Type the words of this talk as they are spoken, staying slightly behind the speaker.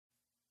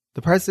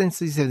The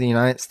Presidencies of the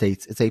United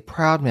States is a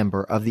proud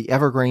member of the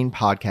Evergreen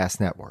Podcast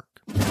Network.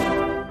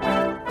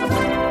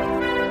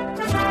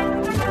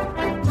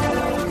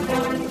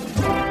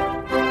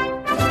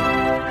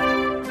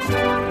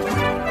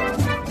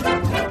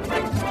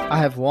 I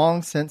have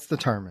long since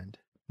determined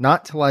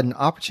not to let an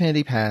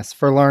opportunity pass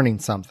for learning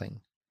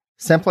something,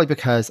 simply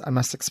because I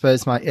must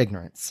expose my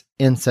ignorance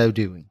in so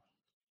doing.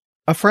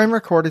 A friend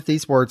recorded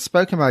these words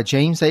spoken by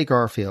James A.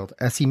 Garfield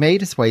as he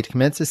made his way to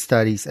commence his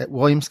studies at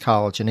Williams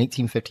College in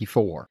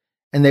 1854,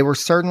 and they were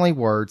certainly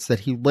words that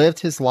he lived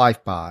his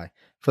life by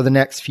for the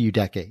next few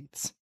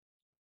decades.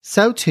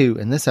 So too,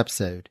 in this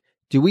episode,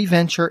 do we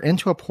venture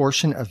into a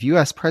portion of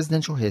U.S.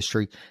 presidential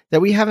history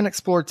that we haven't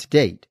explored to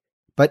date,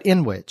 but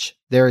in which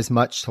there is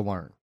much to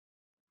learn.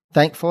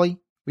 Thankfully,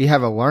 we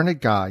have a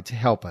learned guide to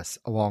help us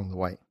along the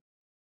way.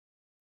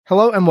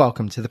 Hello and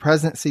welcome to the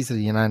Presidencies of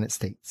the United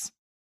States.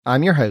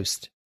 I'm your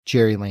host,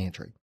 Jerry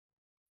Landry.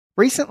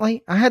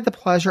 Recently, I had the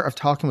pleasure of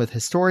talking with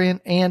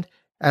historian and,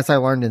 as I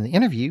learned in the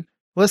interview,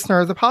 listener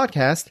of the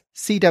podcast,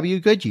 C.W.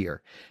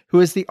 Goodyear, who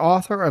is the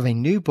author of a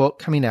new book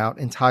coming out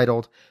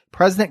entitled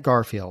President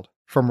Garfield,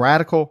 From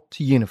Radical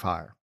to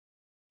Unifier.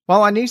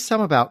 While I knew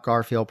some about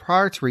Garfield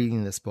prior to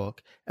reading this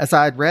book, as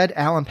I had read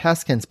Alan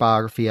Peskin's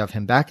biography of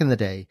him back in the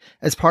day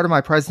as part of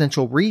my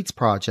Presidential Reads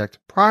project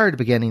prior to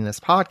beginning this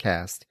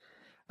podcast,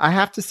 I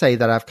have to say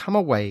that I've come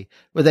away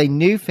with a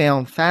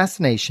newfound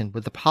fascination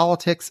with the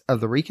politics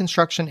of the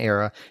Reconstruction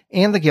era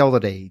and the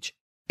Gilded Age,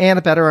 and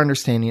a better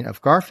understanding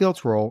of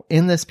Garfield's role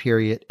in this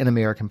period in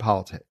American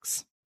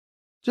politics.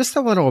 Just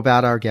a little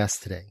about our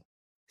guest today.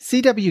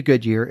 C.W.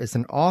 Goodyear is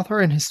an author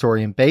and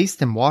historian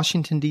based in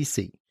Washington,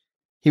 D.C.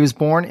 He was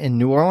born in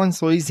New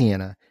Orleans,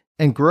 Louisiana,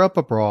 and grew up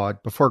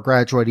abroad before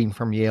graduating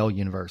from Yale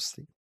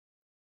University.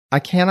 I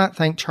cannot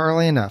thank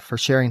Charlie enough for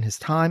sharing his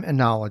time and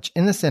knowledge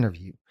in this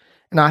interview,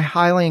 and I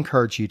highly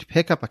encourage you to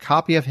pick up a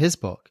copy of his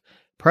book,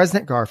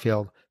 President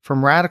Garfield,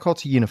 From Radical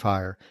to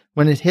Unifier,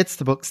 when it hits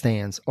the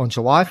bookstands on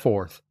July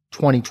 4th,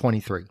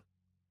 2023.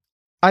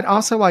 I'd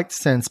also like to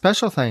send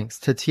special thanks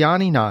to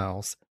Tiani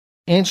Niles,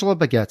 Angela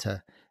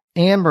Baguetta,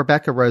 and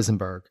Rebecca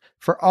Rosenberg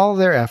for all of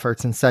their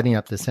efforts in setting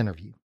up this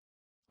interview.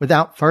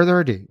 Without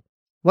further ado,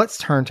 let's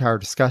turn to our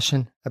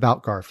discussion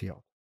about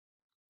Garfield.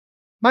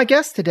 My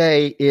guest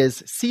today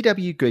is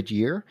C.W.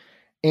 Goodyear,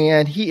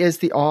 and he is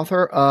the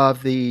author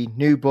of the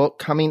new book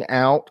coming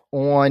out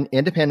on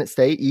Independence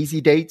Day, easy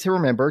date to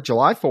remember,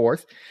 July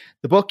 4th.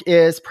 The book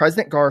is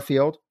President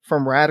Garfield,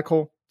 From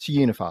Radical to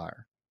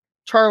Unifier.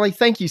 Charlie,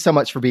 thank you so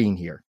much for being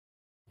here.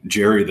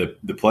 Jerry,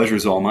 the pleasure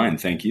is all mine.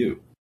 Thank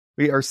you.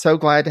 We are so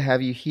glad to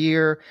have you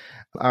here.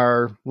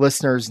 Our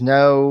listeners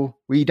know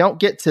we don't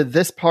get to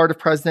this part of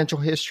presidential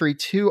history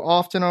too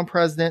often on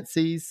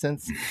presidencies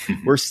since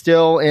we're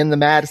still in the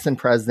Madison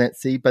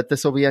presidency, but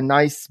this will be a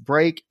nice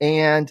break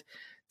and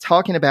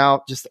talking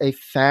about just a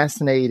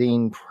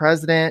fascinating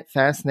president,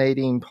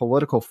 fascinating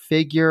political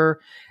figure,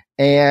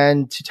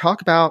 and to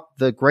talk about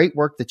the great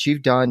work that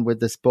you've done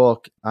with this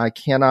book. I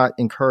cannot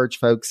encourage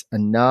folks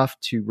enough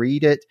to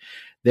read it.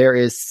 There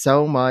is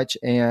so much,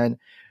 and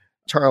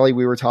Charlie,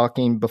 we were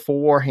talking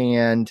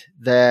beforehand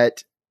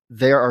that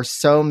there are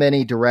so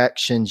many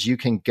directions you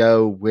can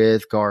go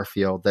with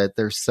Garfield, that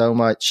there's so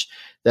much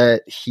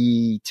that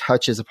he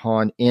touches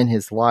upon in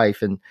his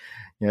life. And,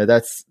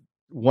 that's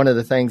one of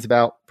the things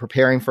about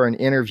preparing for an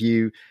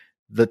interview.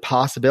 The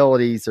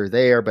possibilities are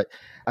there, but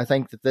I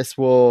think that this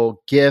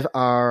will give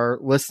our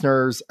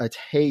listeners a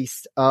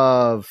taste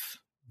of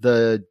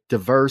the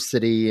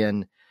diversity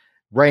and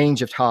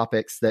range of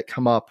topics that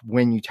come up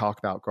when you talk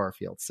about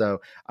Garfield.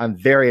 So I'm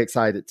very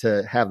excited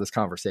to have this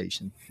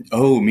conversation.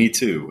 Oh, me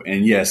too.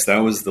 And yes, that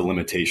was the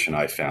limitation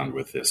I found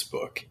with this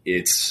book.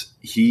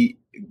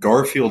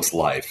 Garfield's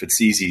life, it's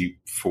easy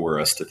for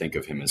us to think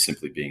of him as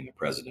simply being the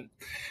president,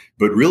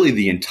 but really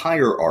the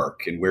entire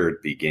arc and where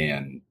it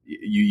began,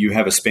 you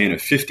have a span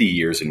of 50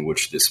 years in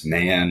which this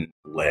man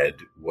led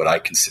what I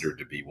consider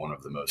to be one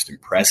of the most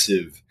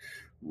impressive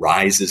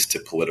rises to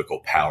political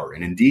power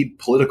and indeed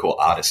political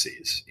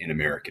odysseys in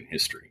American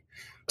history.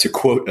 To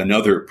quote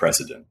another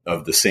president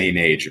of the same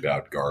age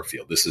about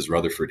Garfield, this is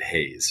Rutherford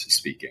Hayes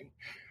speaking.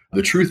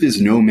 The truth is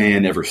no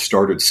man ever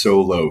started so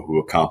low who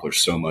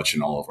accomplished so much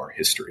in all of our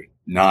history,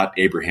 not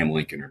Abraham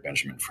Lincoln or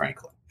Benjamin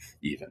Franklin,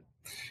 even.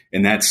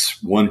 And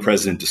that's one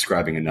president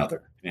describing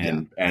another.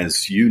 And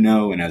as you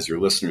know, and as your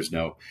listeners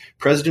know,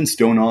 presidents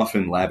don't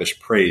often lavish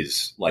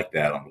praise like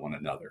that on one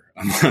another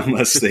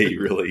unless they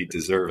really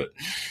deserve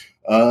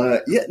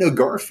it.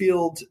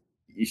 Garfield,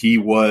 he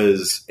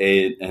was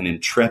an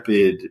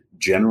intrepid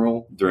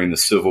general during the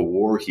Civil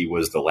War. He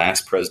was the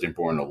last president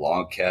born in a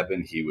log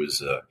cabin. He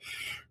was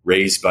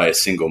raised by a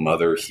single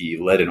mother. He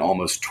led an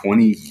almost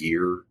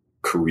 20-year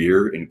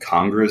career in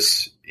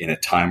Congress in a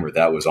time where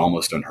that was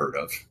almost unheard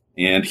of.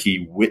 And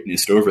he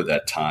witnessed over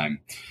that time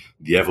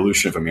the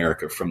evolution of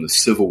America from the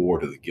Civil War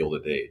to the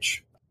Gilded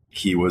Age.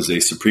 He was a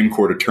Supreme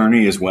Court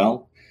attorney as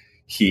well.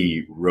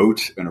 He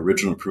wrote an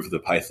original proof of the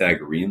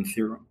Pythagorean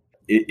theorem.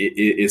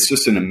 It's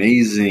just an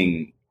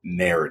amazing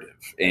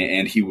narrative.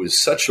 And he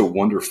was such a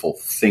wonderful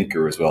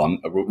thinker as well.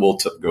 We'll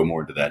go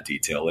more into that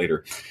detail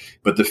later.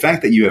 But the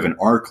fact that you have an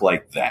arc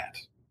like that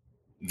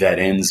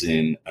ends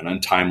in an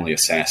untimely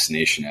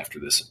assassination after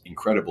this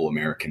incredible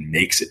American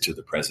makes it to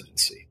the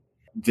presidency.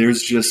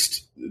 There's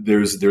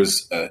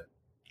a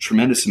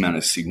tremendous amount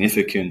of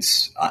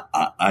significance,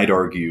 I'd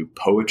argue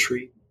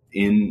poetry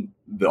in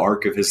the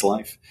arc of his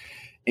life,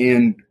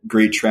 and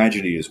great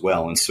tragedy as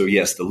well. And so,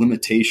 yes, the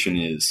limitation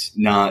is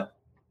not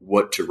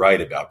what to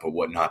write about, but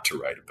what not to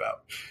write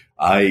about.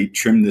 I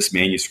trimmed this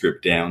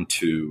manuscript down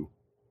to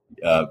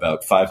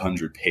about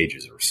 500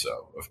 pages or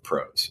so of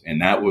prose,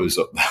 and that was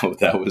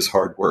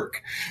hard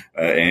work.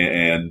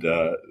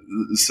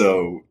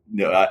 So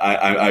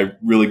I'm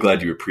really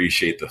glad you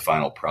appreciate the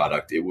final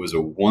product. It was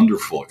a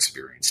wonderful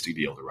experience to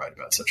be able to write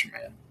about such a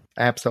man.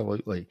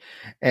 Absolutely.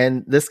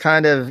 And this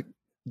kind of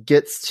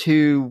gets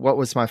to what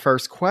was my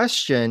first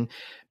question,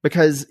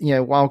 because,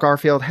 while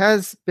Garfield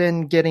has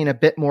been getting a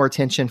bit more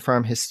attention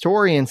from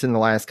historians in the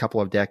last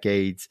couple of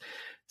decades,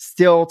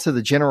 still to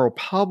the general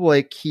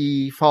public,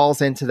 he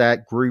falls into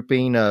that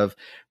grouping of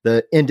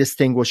the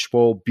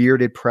indistinguishable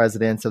bearded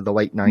presidents of the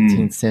late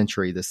 19th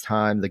century, this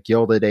time the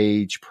Gilded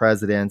Age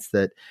presidents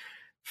that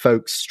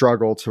folks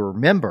struggle to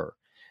remember.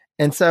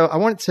 And so I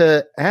wanted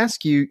to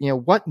ask you,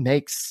 what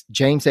makes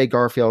James A.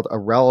 Garfield a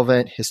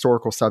relevant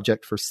historical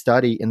subject for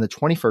study in the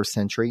 21st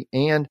century?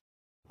 And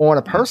on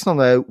a personal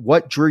note,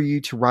 what drew you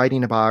to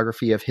writing a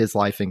biography of his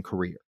life and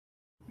career?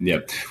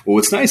 Yeah. Well,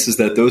 what's nice is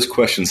that those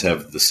questions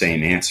have the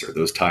same answer.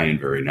 Those tie in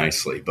very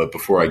nicely. But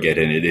before I get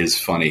in, it is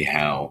funny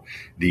how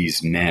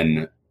these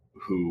men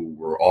who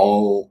were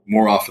all,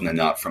 more often than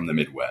not, from the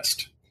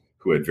Midwest,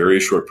 who had very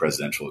short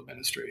presidential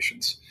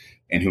administrations,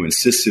 and who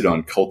insisted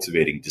on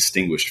cultivating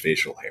distinguished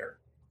facial hair,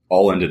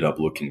 all ended up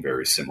looking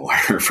very similar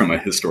from a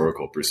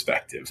historical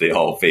perspective. They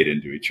all fade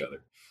into each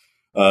other.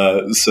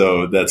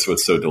 So that's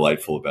what's so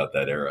delightful about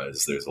that era,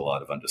 is there's a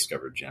lot of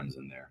undiscovered gems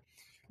in there.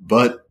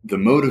 But the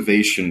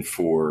motivation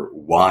for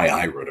why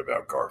I wrote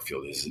about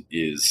Garfield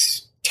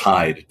is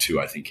tied to,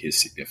 I think, his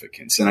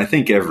significance. And I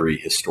think every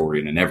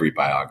historian and every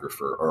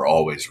biographer are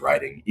always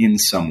writing in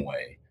some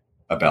way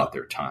about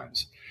their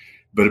times.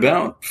 But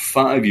about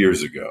 5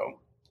 years ago,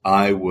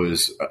 I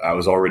was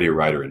already a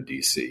writer in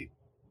DC,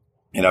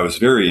 and I was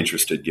very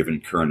interested,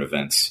 given current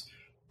events,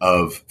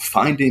 of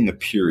finding a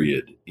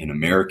period in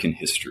American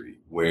history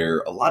where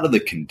a lot of the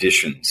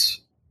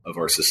conditions of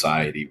our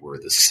society were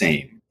the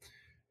same,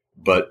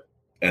 but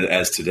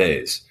as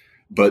today's,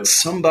 but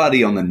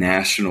somebody on the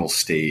national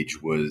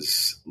stage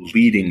was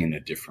leading in a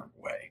different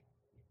way.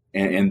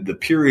 And the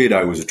period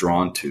I was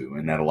drawn to,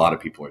 and that a lot of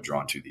people are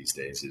drawn to these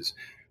days, is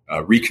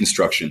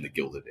Reconstruction in the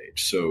Gilded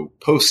Age. So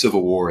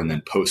post-Civil War and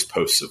then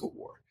post-Civil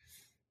War.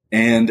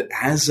 And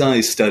as I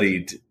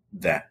studied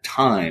that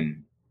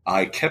time,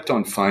 I kept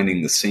on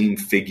finding the same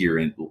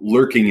figure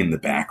lurking in the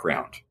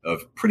background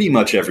of pretty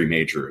much every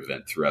major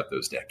event throughout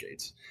those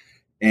decades.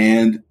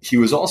 And he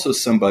was also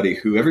somebody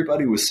who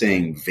everybody was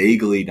saying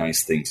vaguely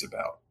nice things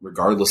about,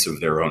 regardless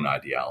of their own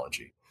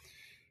ideology.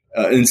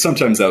 And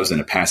sometimes that was in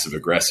a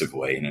passive-aggressive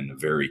way and in a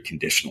very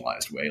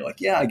conditionalized way,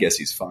 like, yeah, I guess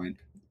he's fine.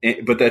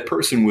 But that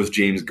person was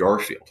James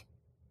Garfield.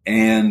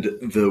 And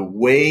the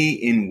way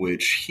in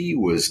which he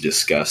was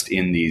discussed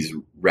in these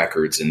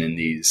records and in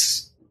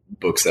these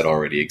books that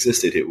already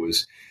existed, it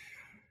was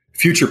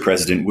future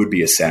president would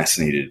be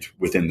assassinated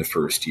within the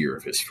first year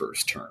of his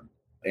first term,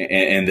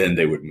 and then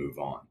they would move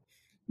on.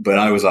 But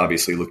I was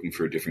obviously looking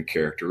for a different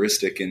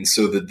characteristic. And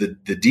so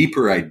the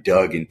deeper I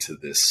dug into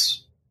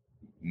this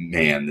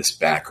man, this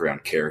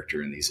background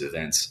character in these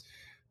events,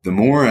 the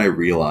more I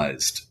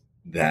realized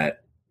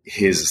that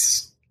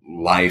his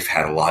life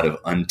had a lot of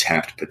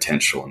untapped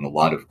potential and a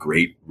lot of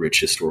great, rich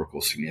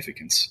historical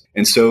significance.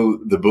 And so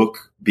the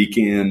book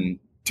began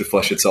to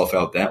flesh itself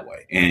out that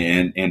way.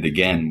 And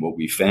again, what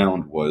we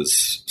found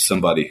was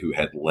somebody who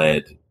had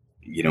led,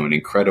 an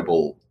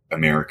incredible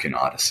American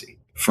odyssey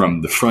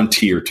from the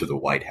frontier to the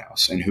White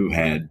House, and who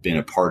had been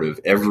a part of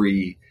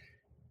every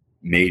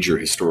major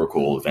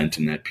historical event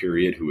in that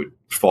period, who had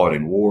fought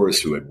in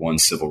wars, who had won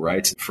civil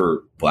rights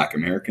for Black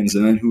Americans,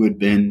 and then who had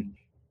been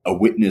a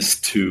witness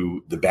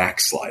to the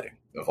backsliding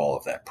of all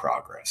of that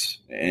progress.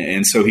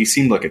 And so he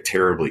seemed like a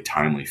terribly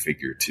timely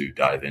figure to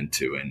dive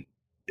into, and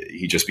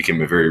he just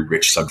became a very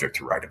rich subject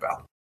to write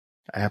about.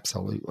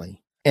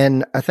 Absolutely.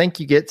 And I think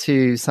you get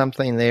to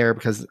something there,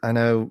 because I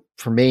know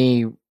for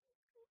me,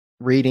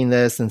 reading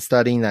this and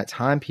studying that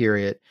time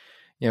period,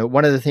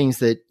 one of the things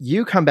that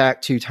you come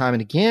back to time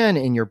and again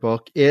in your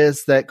book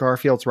is that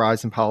Garfield's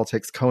rise in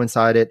politics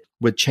coincided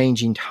with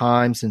changing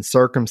times and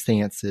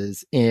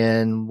circumstances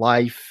in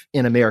life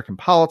in American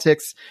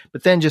politics,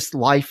 but then just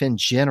life in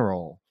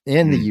general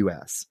in the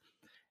U.S.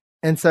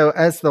 And so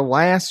as the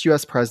last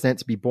U.S. president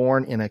to be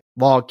born in a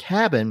log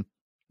cabin,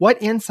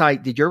 what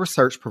insight did your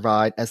research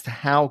provide as to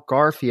how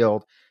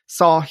Garfield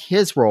saw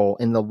his role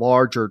in the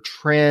larger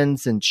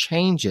trends and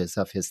changes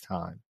of his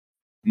time?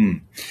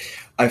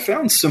 I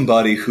found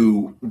somebody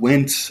who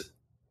went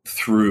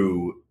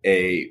through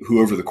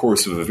who over the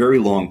course of a very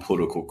long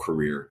political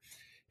career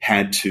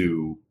had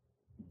to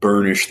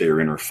burnish their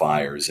inner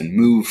fires and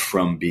move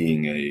from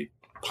being a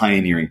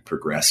pioneering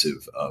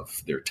progressive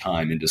of their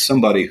time into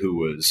somebody who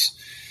was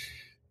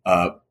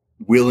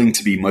willing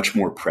to be much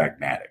more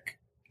pragmatic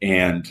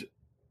and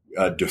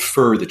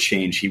defer the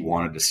change he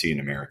wanted to see in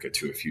America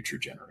to a future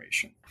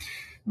generation.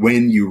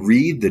 When you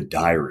read the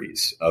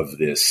diaries of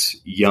this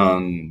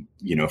young,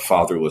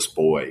 fatherless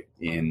boy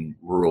in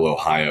rural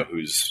Ohio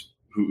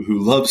who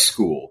loves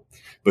school,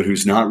 but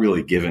who's not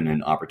really given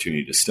an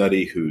opportunity to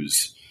study,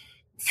 who's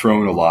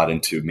thrown a lot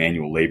into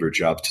manual labor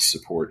jobs to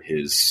support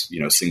his,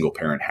 single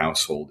parent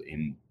household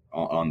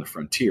on the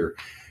frontier,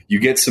 you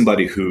get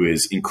somebody who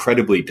is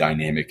incredibly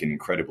dynamic and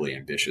incredibly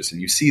ambitious.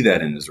 And you see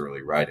that in his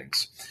early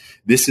writings.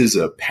 This is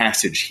a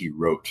passage he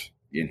wrote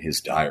in his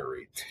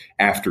diary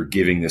after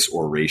giving this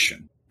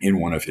oration in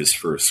one of his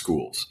first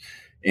schools.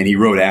 And he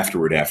wrote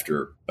afterward,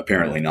 after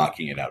apparently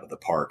knocking it out of the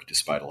park,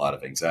 despite a lot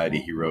of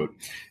anxiety, he wrote,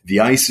 "The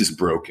ice is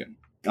broken.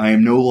 I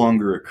am no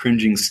longer a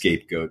cringing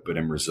scapegoat, but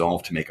am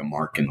resolved to make a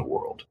mark in the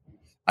world.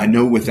 I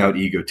know without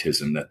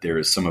egotism that there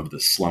is some of the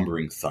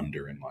slumbering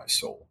thunder in my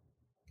soul."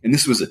 And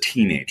this was a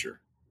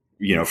teenager,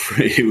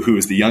 who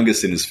was the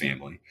youngest in his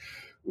family,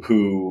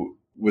 who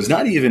was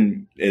not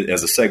even,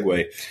 as a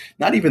segue,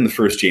 not even the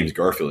first James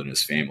Garfield in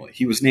his family.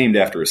 He was named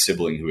after a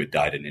sibling who had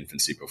died in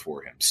infancy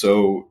before him.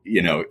 So,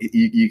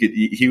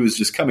 he was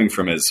just coming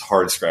from as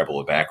hard scrabble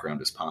a background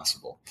as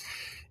possible.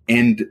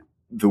 And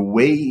the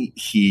way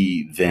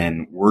he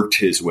then worked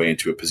his way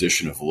into a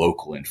position of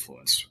local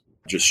influence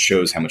just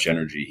shows how much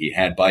energy he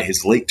had. By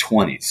his late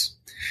 20s,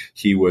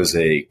 he was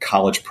a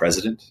college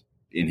president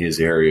in his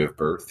area of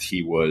birth.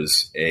 He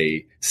was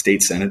a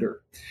state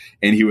senator,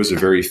 and he was a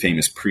very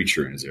famous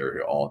preacher in his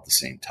area all at the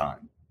same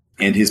time.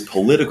 And his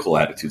political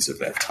attitudes of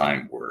that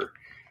time were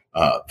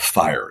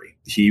fiery.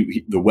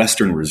 The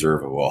Western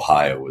Reserve of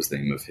Ohio was the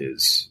name of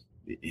his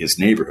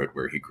neighborhood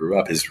where he grew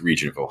up, his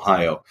region of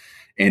Ohio.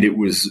 And it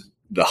was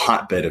the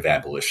hotbed of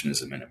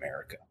abolitionism in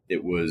America.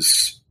 It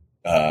was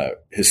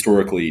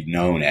historically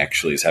known,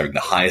 actually, as having the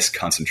highest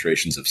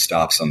concentrations of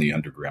stops on the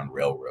Underground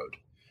Railroad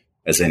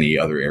as any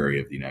other area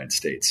of the United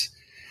States.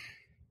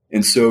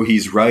 And so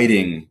he's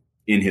writing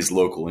in his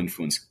local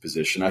influence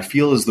position, "I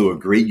feel as though a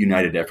great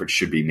united effort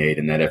should be made,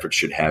 and that effort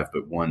should have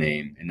but one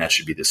aim, and that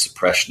should be the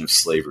suppression of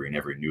slavery in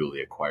every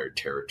newly acquired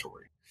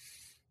territory."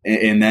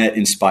 And that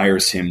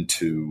inspires him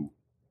to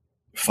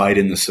fight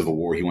in the Civil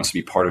War. He wants to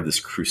be part of this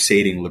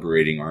crusading,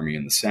 liberating army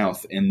in the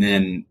South. And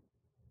then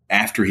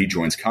after he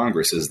joins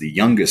Congress as the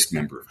youngest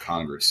member of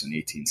Congress in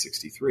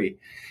 1863,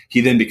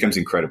 he then becomes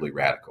incredibly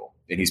radical.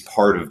 And he's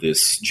part of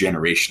this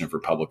generation of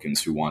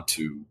Republicans who want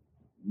to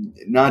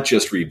not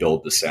just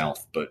rebuild the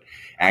South, but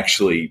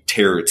actually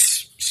tear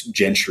its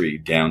gentry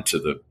down to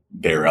the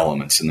bare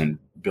elements and then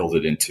build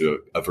it into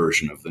a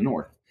version of the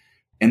North.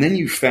 And then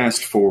you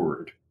fast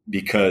forward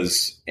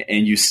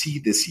and you see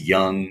this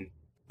young,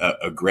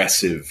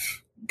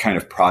 aggressive kind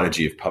of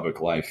prodigy of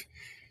public life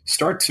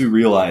start to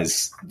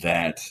realize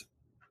that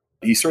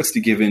he starts to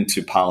give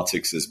into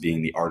politics as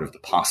being the art of the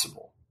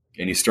possible.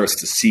 And he starts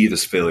to see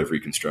this failure of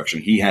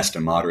Reconstruction. He has to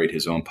moderate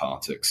his own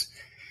politics.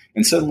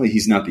 And suddenly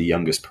he's not the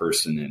youngest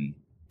person in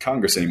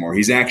Congress anymore.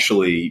 He's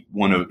actually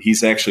one of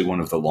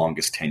the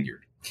longest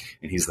tenured.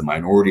 And he's the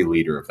minority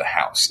leader of the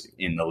House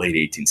in the late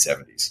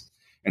 1870s.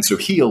 And so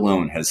he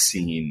alone has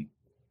seen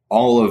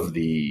all of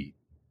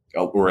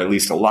or at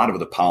least a lot of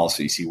the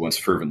policies he once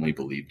fervently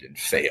believed in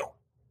fail.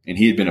 And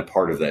he had been a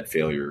part of that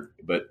failure,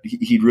 but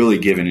he'd really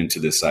given into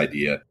this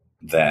idea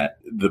that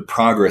the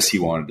progress he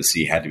wanted to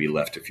see had to be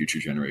left to future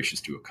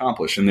generations to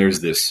accomplish. And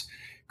there's this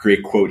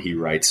great quote he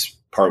writes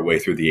partway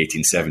through the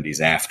 1870s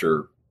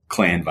after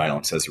Klan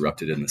violence has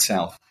erupted in the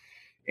South.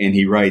 And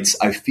he writes,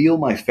 "I feel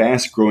my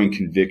fast growing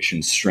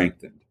conviction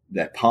strengthened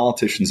that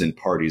politicians and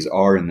parties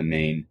are in the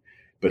main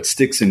but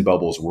sticks and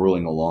bubbles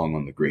whirling along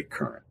on the great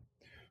current,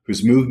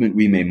 whose movement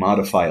we may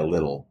modify a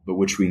little, but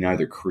which we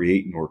neither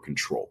create nor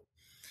control."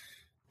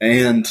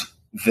 And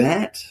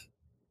that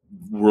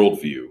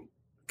worldview,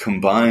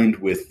 combined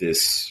with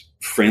this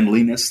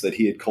friendliness that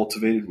he had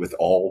cultivated with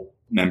all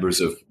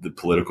members of the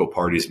political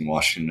parties in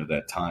Washington at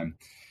that time,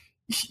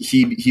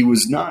 he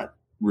was not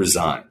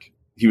resigned.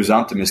 He was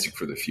optimistic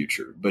for the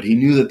future, but he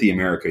knew that the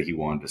America he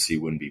wanted to see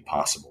wouldn't be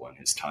possible in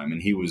his time.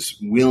 And he was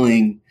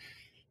willing,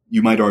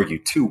 you might argue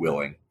too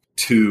willing,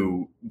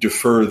 to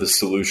defer the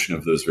solution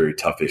of those very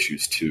tough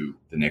issues to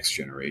the next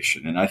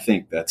generation. And I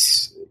think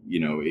that's,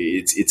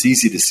 it's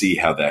easy to see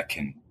how that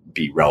can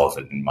be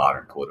relevant in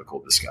modern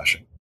political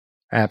discussion.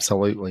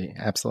 Absolutely.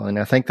 Absolutely. And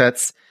I think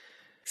that's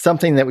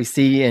something that we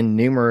see in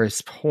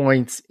numerous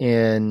points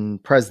in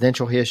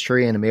presidential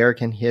history and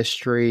American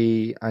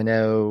history. I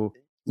know,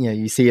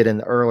 you see it in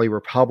the early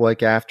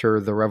republic after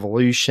the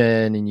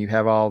revolution, and you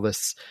have all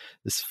this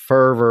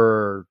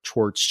fervor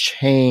towards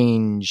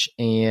change.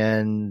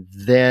 And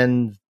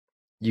then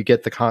you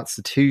get the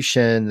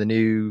Constitution, the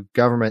new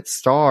government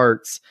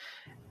starts,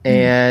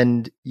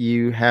 and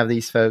you have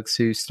these folks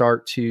who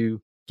start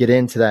to get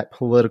into that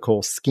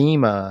political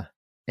schema,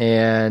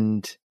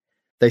 and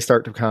they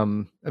start to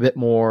become a bit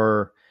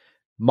more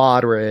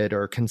moderate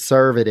or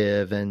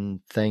conservative,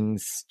 and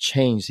things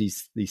change.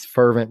 These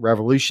fervent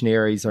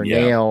revolutionaries are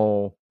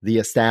now the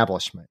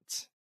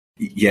establishment.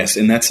 Yes,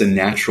 and that's a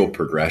natural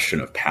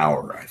progression of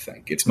power, I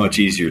think. It's much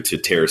easier to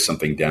tear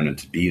something down and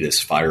to be this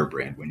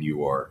firebrand when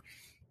you are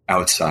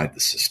outside the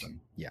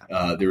system.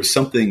 Yeah. There was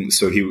something,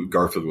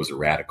 Garfield was a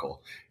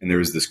radical, and there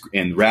was this,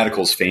 and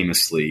radicals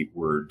famously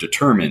were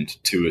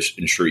determined to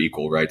ensure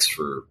equal rights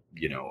for,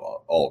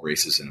 all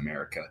races in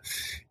America.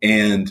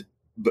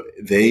 But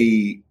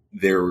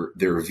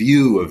their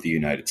view of the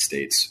United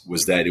States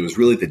was that it was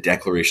really the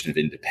Declaration of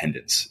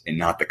Independence and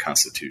not the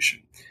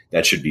Constitution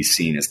that should be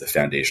seen as the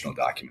foundational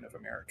document of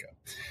America.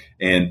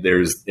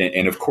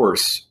 And of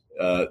course,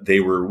 they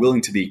were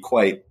willing to be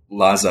quite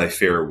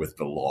laissez-faire with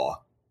the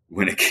law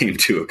when it came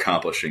to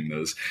accomplishing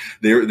those.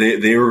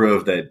 They were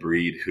of that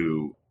breed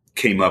who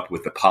came up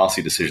with the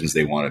policy decisions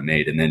they wanted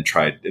made and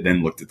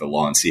then looked at the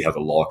law and see how the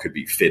law could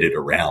be fitted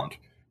around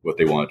what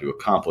they wanted to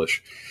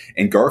accomplish.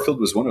 And Garfield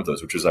was one of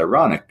those, which was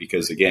ironic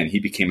because, again, he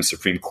became a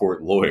Supreme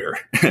Court lawyer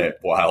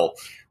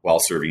while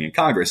serving in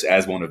Congress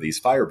as one of these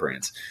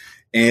firebrands.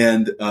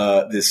 And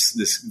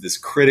this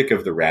critic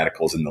of the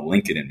radicals in the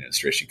Lincoln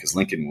administration, because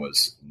Lincoln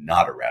was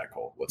not a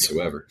radical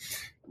whatsoever,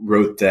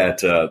 wrote that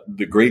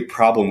the great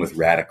problem with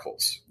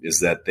radicals is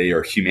that they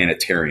are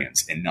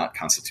humanitarians and not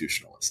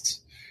constitutionalists.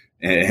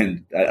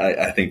 And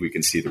I think we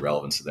can see the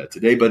relevance of that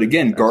today. But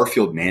again,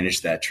 Garfield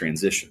managed that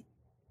transition.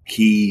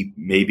 He,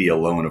 maybe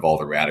alone of all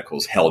the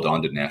radicals, held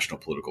on to national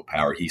political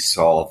power. He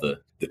saw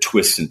the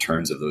twists and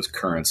turns of those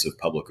currents of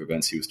public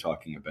events he was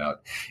talking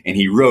about. And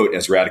he wrote,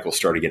 as radicals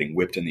started getting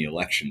whipped in the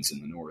elections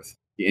in the North,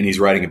 and he's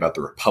writing about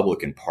the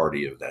Republican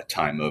Party of that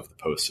time, of the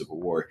post-Civil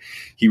War.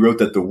 He wrote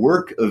that the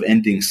work of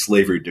ending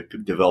slavery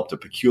developed a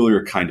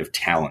peculiar kind of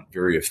talent,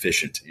 very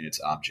efficient in its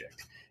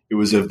object. It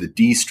was of the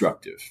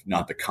destructive,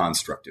 not the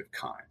constructive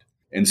kind.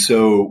 And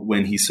so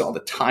when he saw the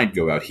tide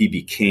go out, he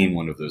became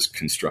one of those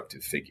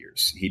constructive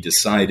figures. He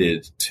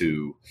decided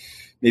to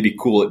maybe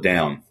cool it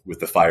down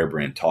with the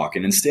firebrand talk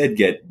and instead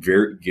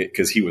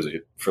because he was,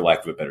 for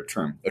lack of a better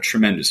term, a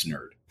tremendous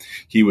nerd.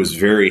 He was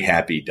very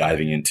happy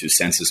diving into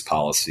census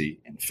policy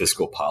and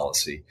fiscal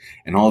policy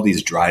and all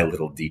these dry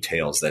little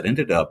details that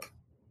ended up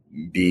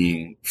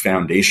being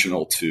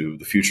foundational to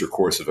the future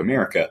course of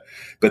America,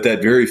 but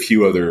that very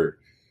few other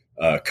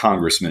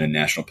congressmen and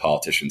national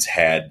politicians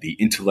had the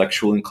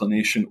intellectual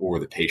inclination or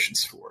the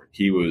patience for it.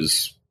 He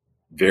was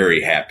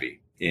very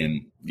happy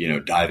in,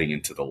 diving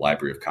into the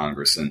Library of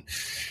Congress. And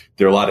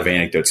there are a lot of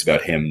anecdotes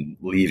about him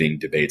leaving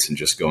debates and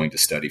just going to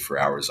study for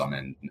hours on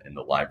end in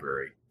the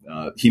library.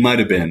 He might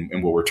have been,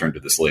 and we'll return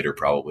to this later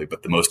probably,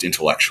 but the most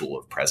intellectual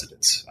of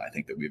presidents I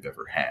think that we've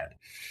ever had.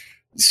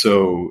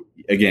 So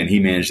again,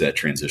 he managed that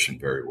transition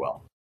very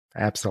well.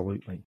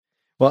 Absolutely.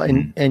 Well,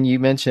 and you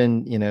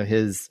mentioned,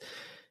 his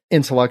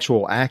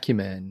intellectual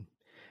acumen.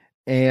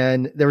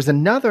 And there was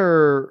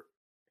another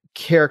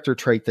character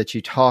trait that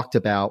you talked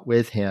about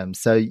with him.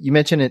 So you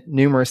mentioned it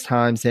numerous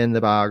times in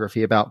the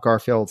biography about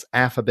Garfield's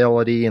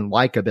affability and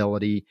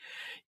likability,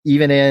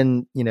 even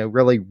in,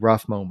 really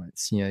rough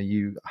moments.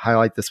 You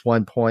highlight this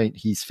one point,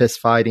 he's fist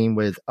fighting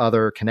with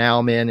other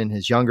canal men in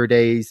his younger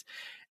days.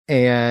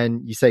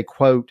 And you say,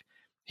 quote,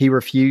 he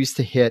refused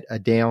to hit a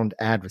downed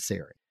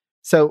adversary.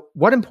 So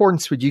what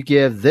importance would you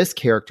give this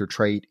character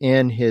trait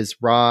in his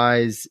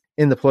rise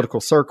in the political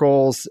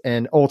circles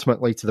and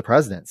ultimately to the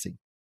presidency?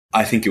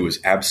 I think it was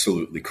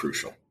absolutely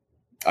crucial.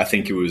 I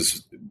think it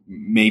was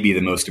maybe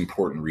the most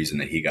important reason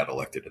that he got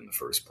elected in the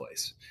first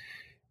place.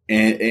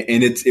 And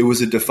it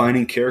was a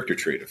defining character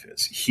trait of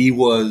his. He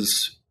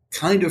was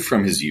kind of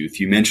from his youth.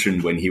 You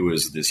mentioned when he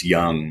was this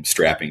young,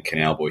 strapping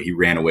canal boy, he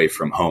ran away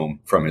from home,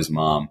 from his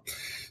mom,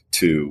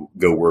 to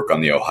go work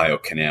on the Ohio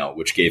Canal,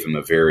 which gave him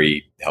a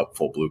very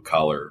helpful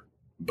blue-collar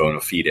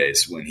bona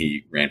fides when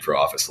he ran for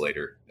office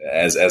later.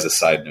 As a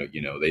side note,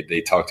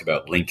 they talked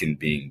about Lincoln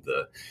being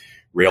the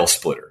rail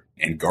splitter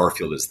and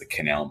Garfield is the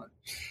canalman.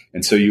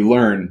 And so you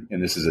learn,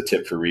 and this is a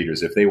tip for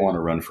readers, if they want to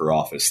run for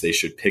office, they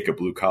should pick a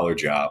blue-collar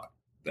job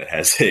that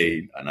has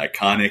an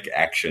iconic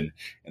action,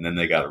 and then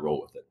they got to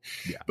roll with it.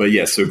 Yeah. But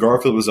yeah, so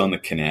Garfield was on the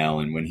canal,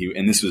 and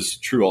and this was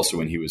true also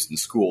when he was in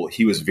school,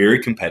 he was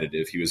very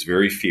competitive, he was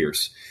very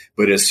fierce,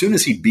 but as soon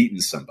as he'd beaten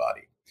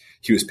somebody,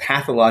 he was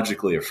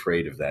pathologically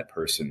afraid of that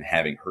person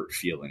having hurt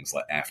feelings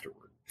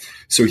afterward.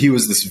 So he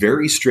was this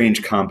very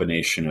strange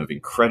combination of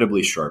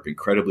incredibly sharp,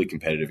 incredibly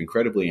competitive,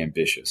 incredibly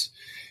ambitious,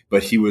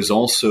 but he was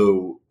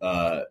also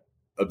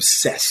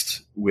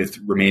obsessed with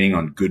remaining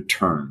on good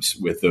terms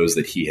with those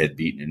that he had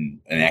beaten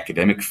in an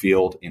academic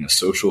field, in a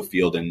social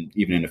field, and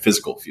even in a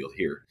physical field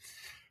here.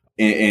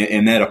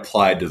 And that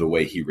applied to the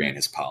way he ran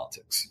his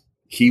politics.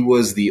 He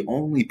was the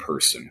only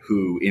person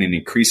who, in an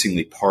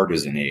increasingly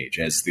partisan age,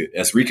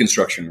 as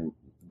Reconstruction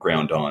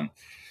ground on,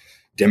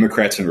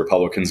 Democrats and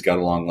Republicans got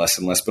along less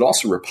and less, but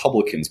also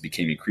Republicans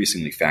became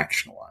increasingly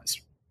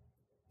factionalized.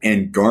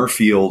 And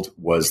Garfield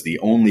was the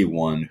only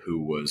one who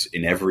was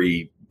in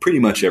pretty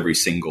much every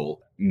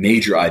single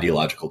major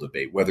ideological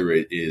debate, whether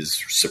it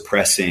is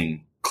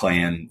suppressing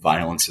Klan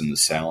violence in the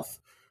South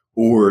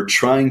or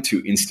trying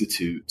to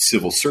institute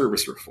civil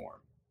service reform,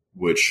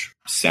 which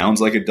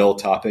sounds like a dull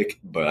topic,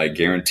 but I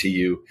guarantee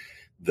you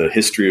the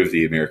history of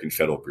the American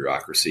federal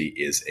bureaucracy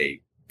is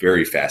a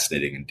very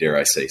fascinating and, dare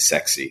I say,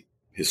 sexy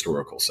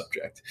historical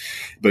subject.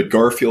 But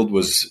Garfield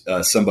was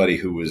somebody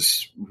who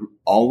was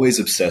always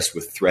obsessed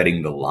with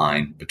threading the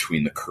line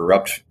between the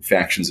corrupt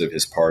factions of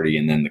his party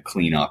and then the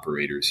clean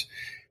operators,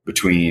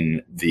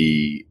 between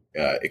the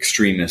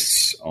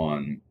extremists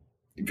on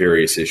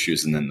various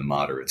issues and then the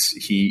moderates.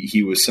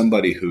 He was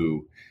somebody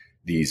who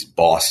these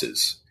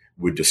bosses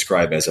would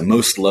describe as a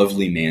most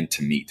lovely man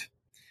to meet,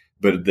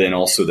 but then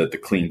also that the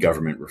clean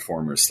government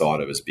reformers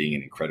thought of as being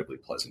an incredibly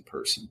pleasant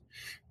person.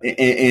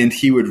 And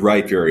he would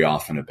write very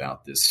often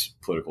about this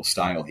political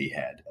style he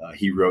had.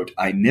 He wrote,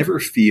 "I never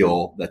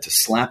feel that to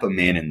slap a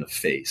man in the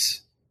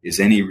face is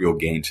any real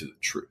gain to the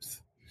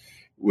truth,"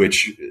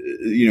 which,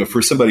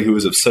 for somebody who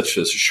was of such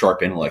a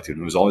sharp intellect and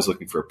who was always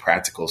looking for a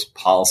practical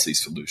policy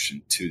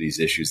solution to these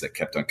issues that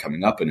kept on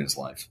coming up in his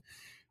life,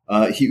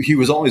 he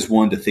was always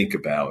one to think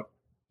about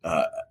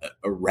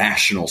a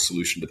rational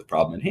solution to the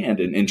problem at hand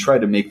and try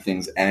to make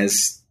things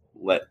as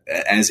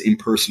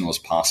impersonal as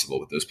possible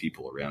with those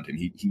people around him.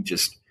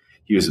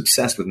 He was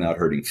obsessed with not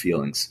hurting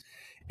feelings.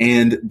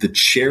 And the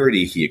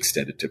charity he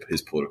extended to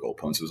his political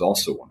opponents was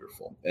also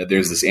wonderful.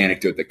 There's this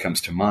anecdote that comes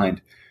to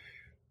mind.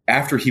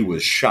 After he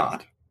was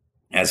shot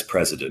as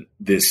president,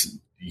 this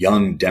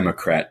young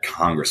Democrat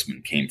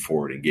congressman came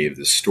forward and gave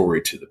this story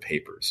to the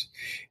papers.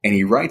 And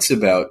he writes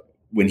about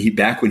when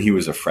he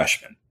was a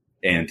freshman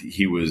and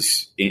he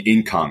was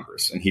in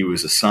Congress and he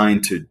was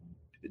assigned to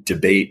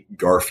debate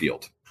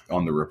Garfield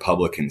on the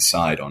Republican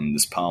side on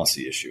this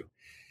policy issue.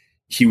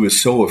 He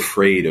was so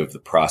afraid of the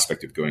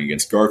prospect of going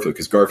against Garfield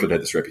because Garfield had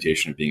this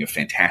reputation of being a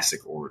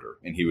fantastic orator,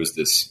 and he was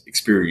this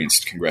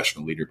experienced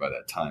congressional leader by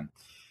that time,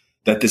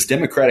 that this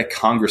Democratic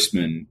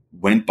congressman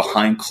went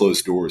behind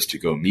closed doors to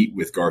go meet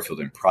with Garfield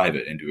in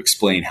private and to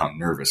explain how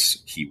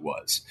nervous he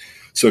was.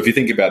 So if you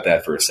think about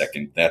that for a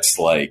second, that's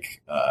like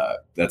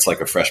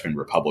a freshman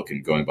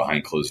Republican going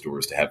behind closed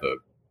doors to have a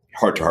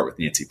heart-to-heart with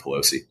Nancy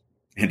Pelosi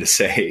and to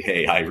say,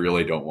 "Hey, I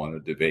really don't want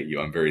to debate you.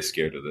 I'm very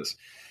scared of this."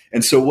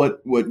 And so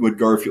what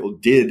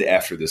Garfield did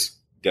after this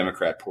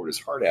Democrat poured his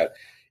heart out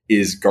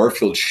is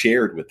Garfield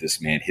shared with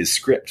this man his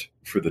script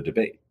for the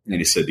debate. And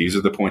he said, "These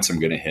are the points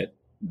I'm going to hit.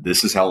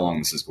 This is how long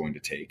this is going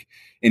to take.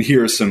 And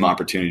here are some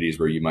opportunities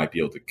where you might be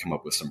able to come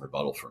up with some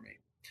rebuttal for me."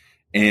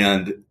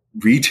 And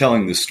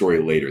retelling this story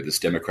later, this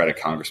Democratic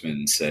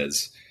congressman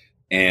says,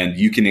 "And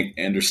you can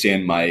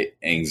understand my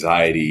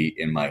anxiety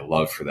and my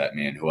love for that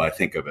man, who I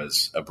think of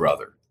as a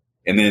brother."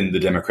 And then the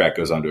Democrat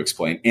goes on to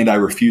explain, "And I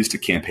refused to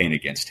campaign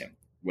against him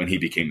when he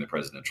became the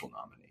presidential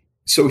nominee."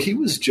 So he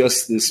was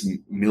just this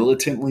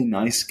militantly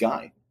nice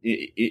guy,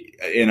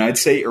 and I'd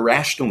say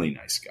irrationally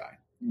nice guy,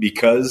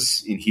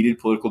 because in heated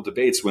political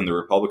debates, when the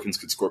Republicans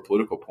could score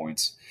political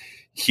points,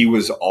 he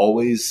was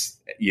always,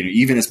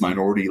 even as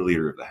minority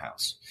leader of the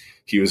House,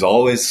 he was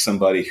always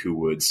somebody who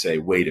would say,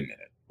 "Wait a minute,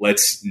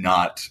 let's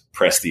not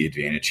press the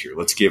advantage here.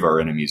 Let's give our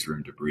enemies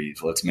room to breathe.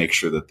 Let's make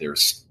sure that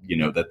there's,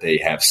 that they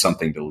have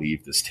something to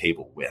leave this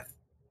table with."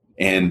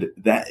 And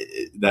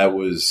that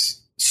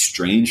was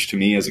strange to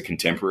me as a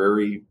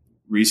contemporary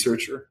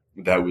researcher.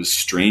 That was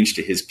strange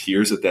to his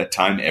peers at that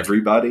time.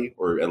 Everybody,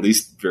 or at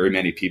least very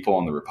many people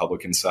on the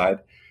Republican side,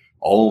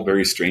 all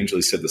very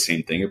strangely said the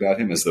same thing about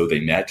him, as though they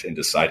met and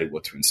decided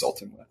what to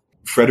insult him with.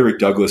 Frederick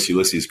Douglass,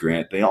 Ulysses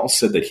Grant, they all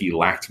said that he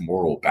lacked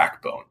moral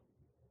backbone,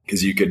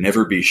 because you could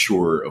never be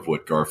sure of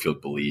what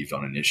Garfield believed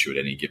on an issue at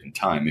any given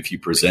time. If you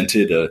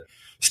presented a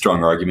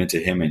strong argument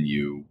to him and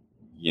you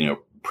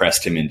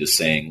pressed him into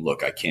saying,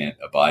 "Look, I can't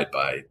abide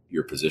by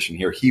your position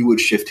here," he would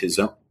shift his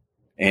own.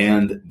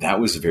 And that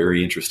was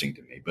very interesting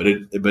to me.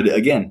 But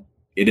again,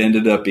 it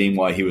ended up being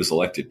why he was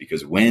elected,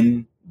 because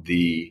when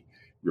the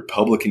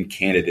Republican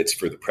candidates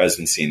for the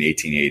presidency in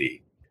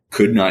 1880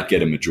 could not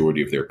get a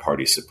majority of their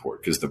party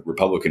support because the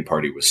Republican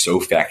Party was so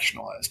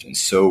factionalized and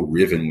so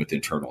riven with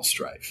internal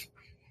strife,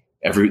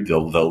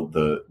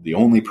 the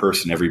only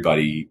person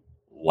everybody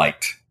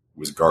liked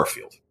was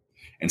Garfield.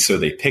 And so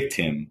they picked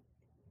him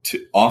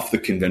off the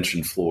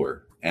convention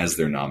floor as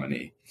their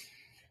nominee.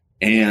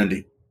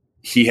 And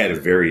he had a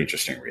very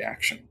interesting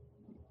reaction,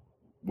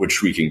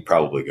 which we can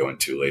probably go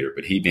into later,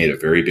 but he made a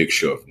very big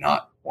show of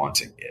not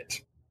wanting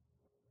it.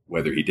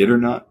 Whether he did or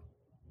not,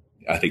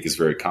 I think is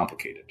very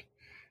complicated.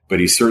 But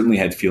he certainly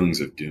had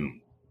feelings of doom,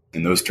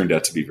 and those turned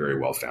out to be very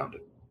well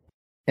founded.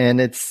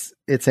 And it's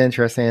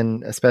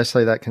interesting,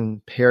 especially that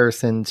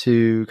comparison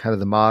to kind of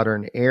the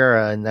modern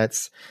era. And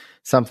that's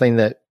something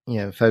that,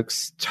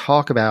 folks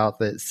talk about,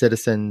 that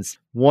citizens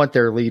want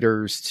their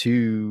leaders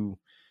to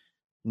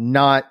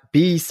not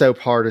be so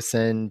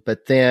partisan.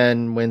 But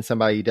then when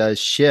somebody does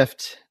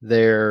shift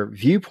their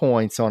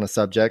viewpoints on a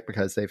subject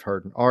because they've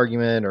heard an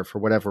argument or for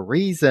whatever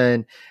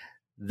reason,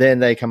 then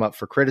they come up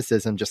for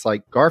criticism, just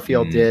like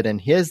Garfield did in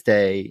his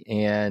day.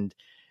 And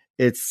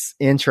it's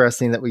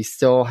interesting that we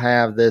still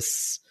have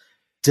this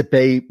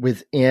debate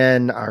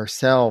within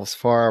ourselves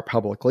for our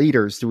public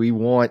leaders. Do we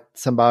want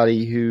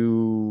somebody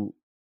who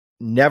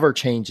never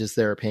changes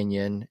their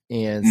opinion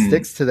and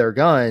sticks to their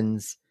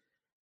guns?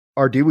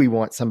 Or do we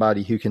want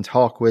somebody who can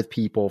talk with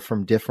people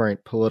from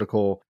different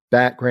political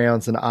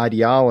backgrounds and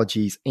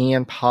ideologies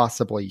and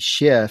possibly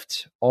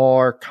shift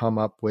or come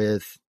up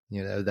with,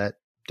 that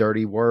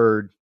dirty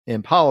word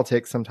in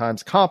politics,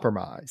 sometimes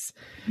compromise?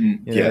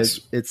 Yes.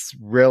 It's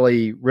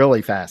really,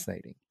 really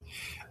fascinating.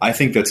 I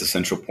think that's a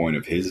central point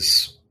of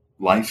his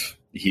life.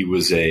 He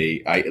was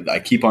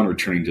I keep on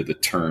returning to the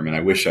term, and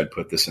I wish I'd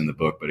put this in the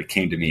book, but it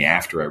came to me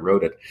after I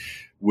wrote it,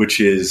 which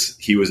is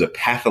he was a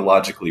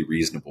pathologically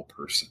reasonable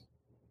person.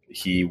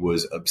 He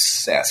was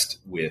obsessed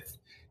with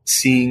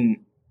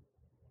seeing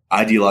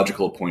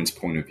ideological opponents'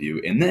 point of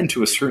view and then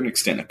to a certain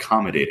extent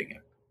accommodating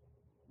it.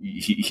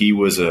 He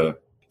was a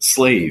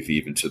slave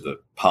even to the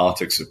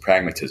politics of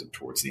pragmatism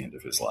towards the end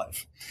of his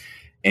life.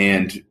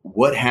 And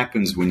what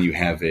happens when you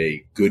have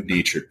a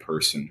good-natured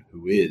person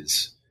who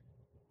is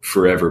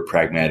forever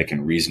pragmatic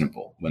and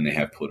reasonable when they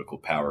have political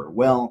power?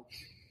 Well,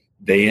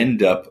 they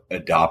end up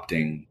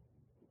adopting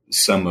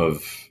some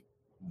of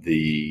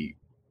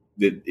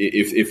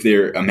if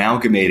they're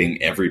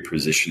amalgamating every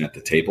position at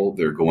the table,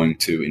 they're going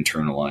to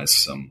internalize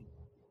some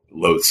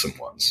loathsome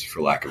ones,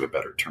 for lack of a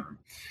better term.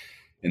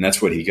 And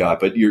that's what he got.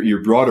 But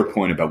your broader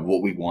point about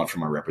what we want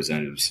from our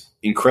representatives,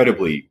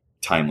 incredibly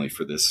timely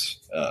for this,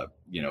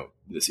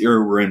 this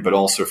era we're in, but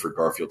also for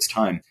Garfield's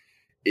time.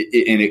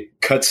 And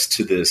it cuts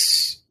to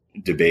this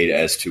debate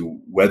as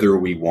to whether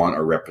we want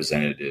our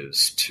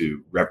representatives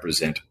to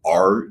represent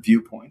our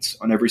viewpoints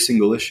on every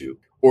single issue,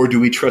 or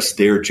do we trust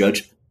their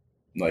judgment?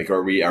 Like,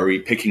 are we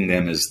picking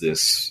them as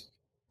this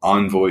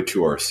envoy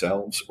to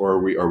ourselves, or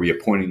are we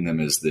appointing them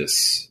as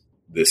this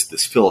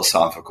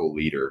philosophical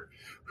leader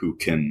who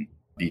can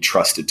be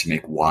trusted to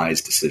make wise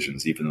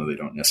decisions, even though they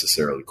don't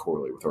necessarily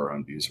correlate with our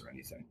own views or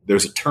anything?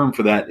 There's a term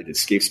for that. It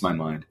escapes my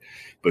mind,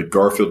 but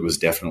Garfield was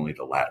definitely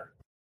the latter.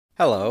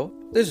 Hello,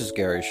 this is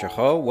Gary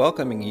Chahot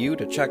welcoming you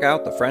to check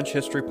out the French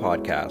History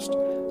Podcast.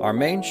 Our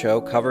main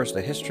show covers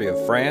the history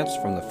of France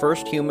from the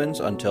first humans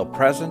until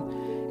present.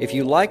 If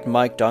you liked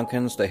Mike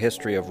Duncan's The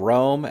History of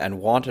Rome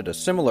and wanted a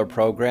similar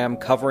program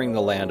covering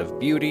the land of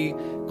beauty,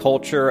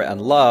 culture,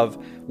 and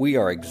love, we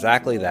are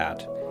exactly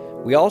that.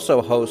 We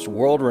also host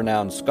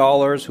world-renowned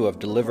scholars who have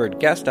delivered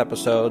guest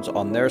episodes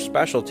on their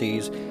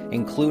specialties,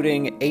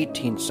 including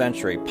 18th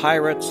century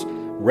pirates,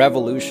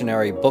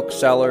 revolutionary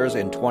booksellers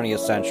in 20th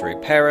century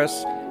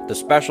Paris, the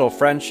special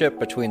friendship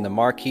between the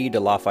Marquis de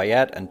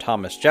Lafayette and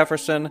Thomas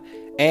Jefferson,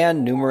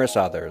 and numerous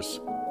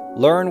others.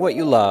 Learn what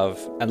you love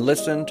and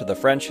listen to the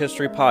French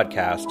History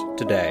Podcast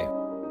today.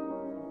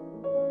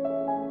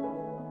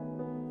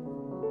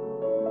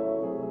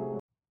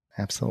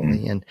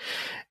 Absolutely.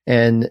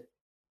 And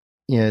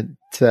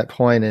to that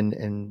point,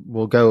 and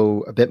we'll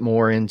go a bit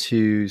more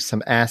into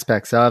some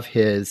aspects of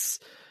his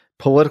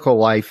political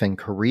life and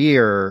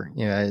career,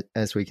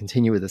 as we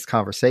continue with this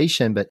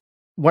conversation. But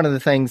one of the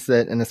things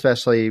that, and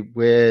especially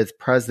with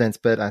presidents,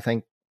 but I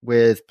think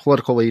with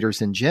political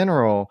leaders in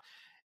general,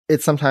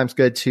 it's sometimes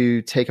good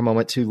to take a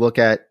moment to look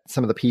at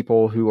some of the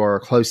people who are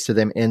close to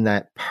them in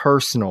that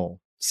personal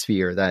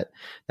sphere, that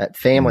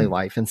family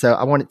life. And so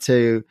I wanted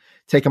to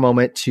take a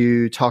moment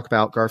to talk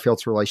about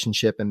Garfield's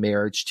relationship and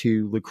marriage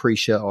to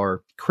Lucretia,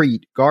 or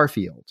Crete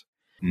Garfield.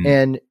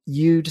 And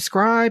you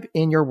describe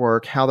in your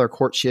work how their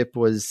courtship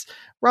was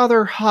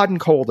rather hot and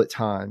cold at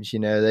times.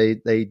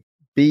 They'd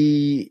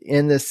be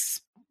in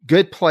this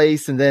good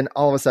place, and then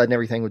all of a sudden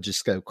everything would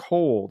just go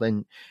cold.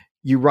 And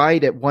you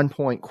write at one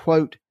point,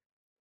 quote,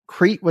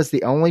 "Crete was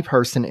the only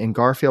person in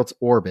Garfield's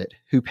orbit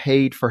who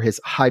paid for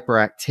his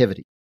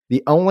hyperactivity,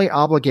 the only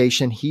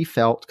obligation he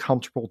felt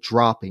comfortable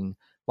dropping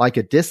like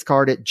a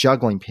discarded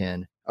juggling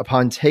pin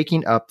upon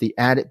taking up the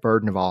added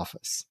burden of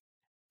office."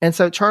 And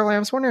so, Charlie, I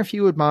was wondering if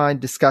you would mind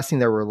discussing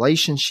their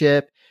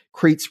relationship,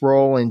 Crete's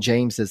role in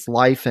James's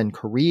life and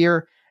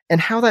career,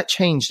 and how that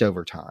changed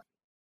over time.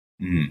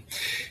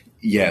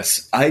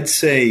 Yes, I'd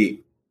say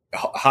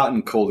hot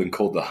and cold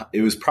to hot.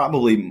 It was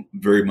probably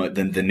very much,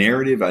 the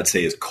narrative I'd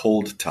say is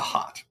cold to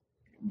hot,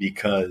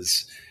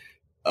 because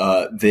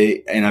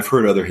and I've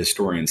heard other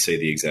historians say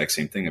the exact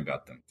same thing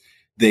about them.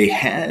 They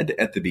had,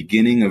 at the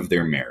beginning of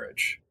their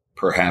marriage,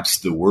 perhaps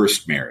the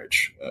worst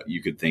marriage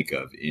you could think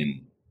of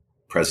in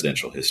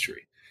presidential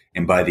history.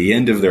 And by the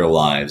end of their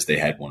lives, they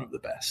had one of the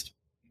best.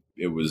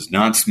 It was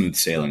not smooth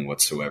sailing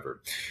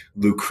whatsoever.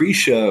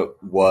 Lucretia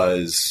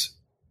was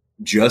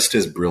just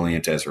as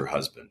brilliant as her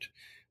husband,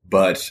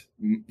 but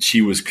she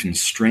was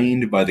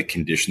constrained by the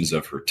conditions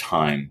of her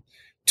time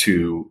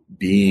to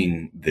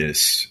being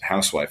this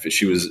housewife.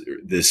 She was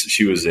the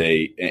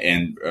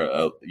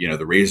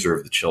raiser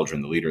of the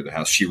children, the leader of the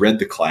house. She read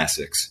the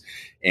classics.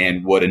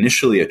 And what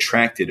initially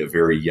attracted a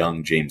very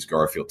young James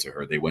Garfield to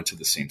her, they went to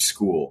the same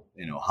school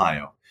in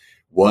Ohio,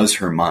 was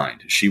her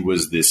mind. She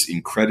was this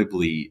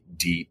incredibly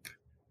deep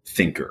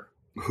thinker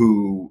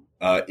who,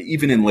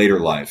 even in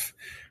later life,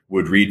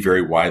 would read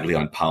very widely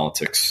on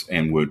politics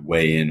and would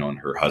weigh in on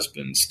her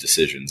husband's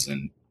decisions.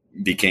 And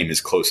became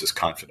his closest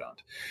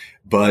confidant.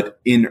 But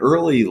in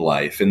early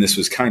life, and this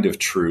was kind of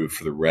true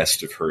for the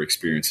rest of her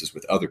experiences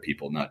with other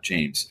people, not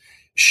James,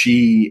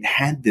 she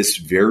had this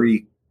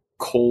very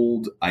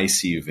cold,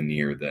 icy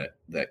veneer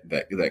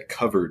that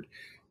covered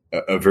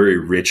a very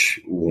rich,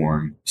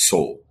 warm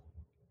soul.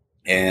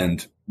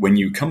 And when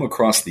you come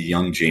across the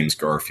young James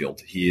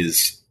Garfield, he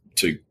is,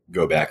 to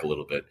go back a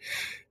little bit,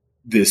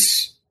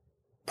 this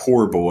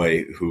poor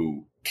boy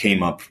who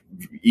came up,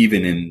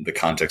 even in the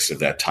context of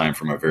that time,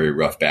 from a very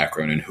rough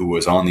background, and who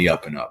was on the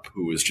up and up,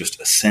 who was just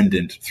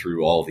ascendant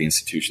through all the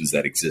institutions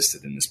that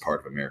existed in this part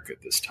of America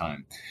at this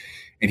time.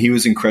 And he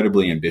was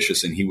incredibly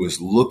ambitious, and he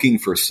was looking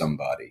for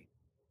somebody,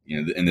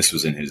 and this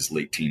was in his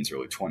late teens,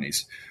 early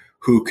 20s,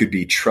 who could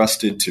be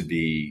trusted to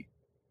be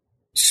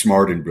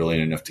smart and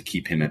brilliant enough to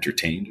keep him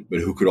entertained, but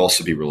who could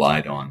also be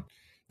relied on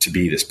to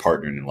be this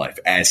partner in life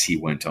as he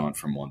went on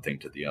from one thing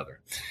to the other.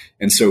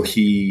 And so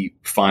he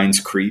finds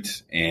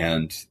Crete,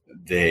 and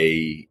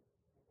they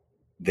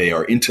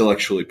are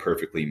intellectually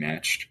perfectly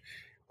matched.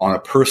 On a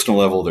personal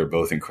level, they're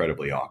both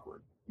incredibly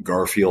awkward.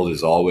 Garfield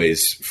is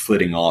always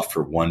flitting off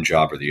for one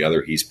job or the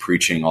other. He's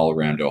preaching all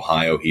around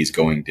Ohio. He's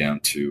going down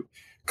to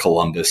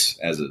Columbus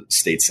as a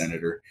state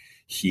senator.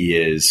 He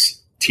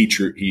is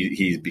teacher.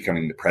 He's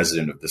becoming the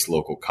president of this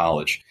local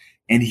college.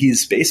 And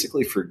he's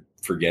basically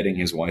forgetting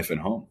his wife at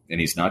home, and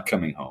he's not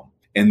coming home.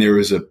 And there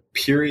was a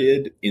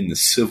period in the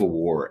Civil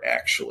War,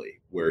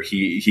 actually, where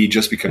he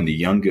just became the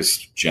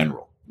youngest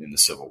general in the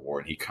Civil War.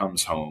 And he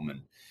comes home,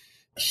 and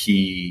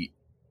he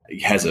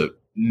has a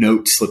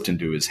note slipped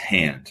into his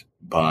hand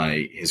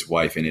by his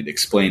wife. And it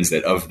explains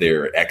that of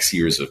their X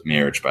years of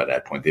marriage by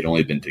that point, they'd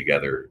only been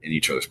together in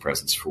each other's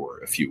presence for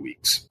a few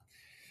weeks.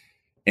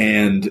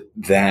 And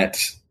that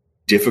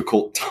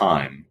difficult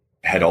time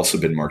had also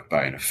been marked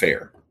by an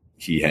affair.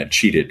 He had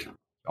cheated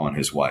on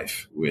his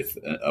wife with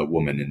a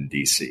woman in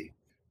DC.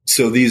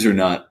 So these are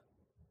not,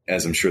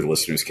 as I'm sure the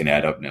listeners can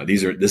add up now,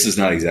 this is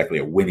not exactly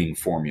a winning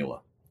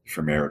formula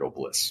for marital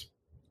bliss.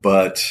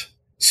 But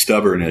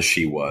stubborn as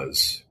she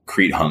was,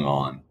 Crete hung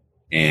on,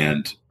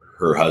 and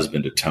her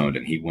husband atoned,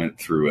 and he went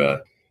through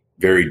a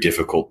very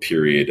difficult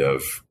period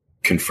of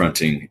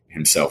confronting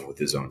himself with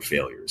his own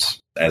failures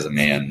as a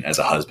man, as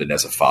a husband,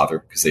 as a father,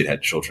 because they'd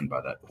had children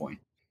by that point.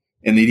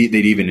 And they'd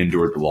even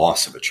endured the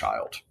loss of a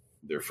child,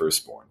 their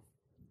firstborn.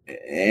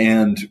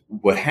 And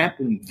what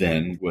happened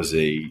then was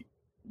a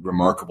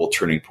remarkable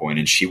turning point.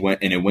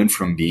 And it went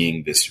from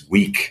being this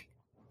weak,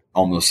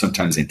 almost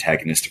sometimes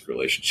antagonistic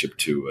relationship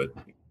to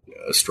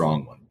a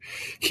strong one.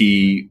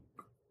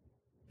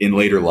 In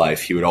later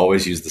life, he would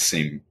always use the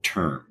same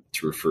term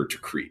to refer to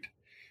Crete.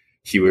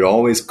 He would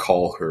always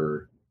call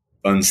her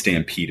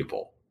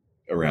unstampedable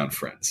around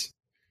friends.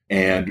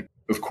 And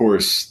of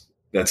course,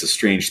 that's a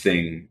strange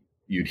thing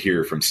you'd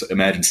hear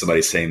imagine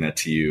somebody saying that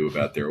to you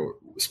about their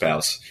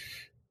spouse.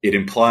 It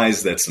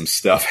implies that some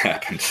stuff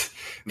happened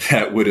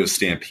that would have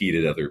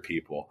stampeded other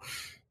people.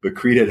 But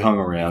Crete had hung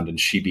around, and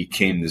she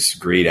became this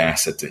great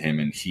asset to him,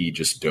 and he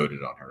just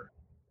doted on her.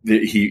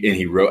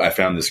 He wrote, I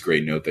found this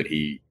great note that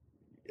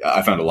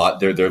I found a lot,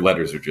 their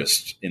letters are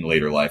just, in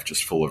later life,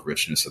 just full of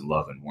richness and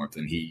love and warmth.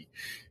 And he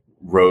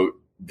wrote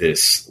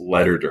this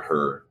letter to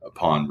her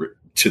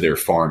to their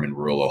farm in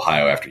rural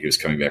Ohio after he was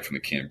coming back from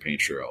the campaign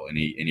trail. And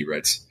he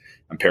writes,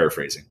 I'm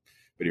paraphrasing,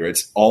 but he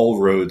writes, all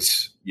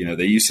roads,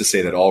 they used to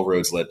say that all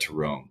roads led to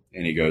Rome.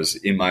 And he goes,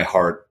 in my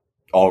heart,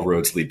 all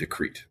roads lead to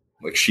Crete.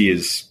 Like she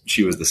was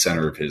the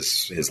center of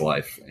his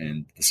life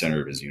and the center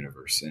of his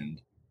universe.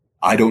 And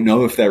I don't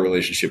know if that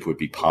relationship would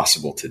be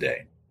possible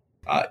today.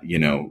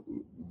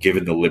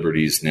 Given the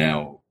liberties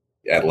now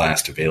at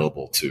last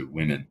available to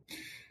women,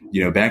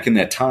 back in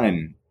that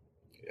time,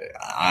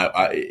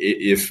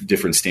 if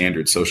different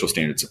social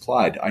standards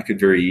applied, I could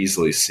very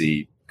easily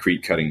see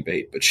Crete cutting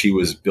bait, but she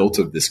was built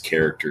of this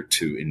character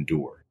to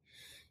endure.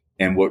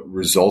 And what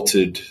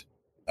resulted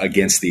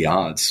against the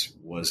odds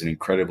was an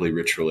incredibly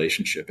rich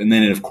relationship. And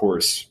then, of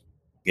course,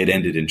 it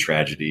ended in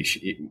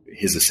tragedy.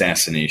 His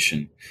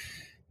assassination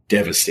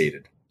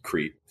devastated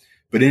Crete.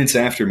 But in its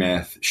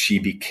aftermath, she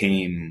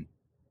became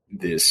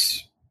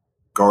this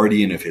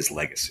guardian of his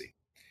legacy.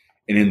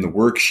 And in the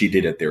work she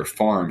did at their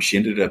farm, she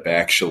ended up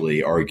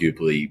actually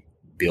arguably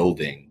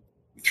building,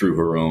 through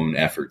her own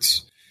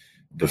efforts,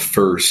 the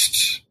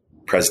first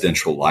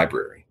presidential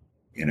library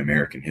in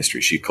American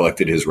history. She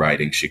collected his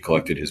writings, she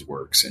collected his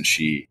works, and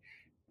she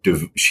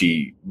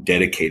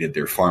dedicated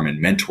their farm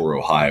in Mentor,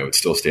 Ohio. It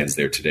still stands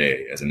there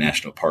today as a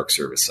National Park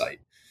Service site,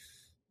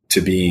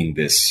 to being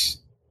this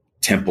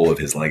temple of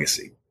his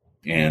legacy.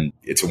 And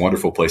it's a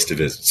wonderful place to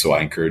visit. So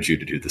I encourage you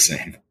to do the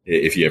same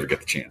if you ever get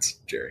the chance,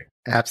 Jerry.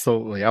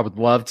 Absolutely. I would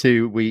love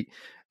to.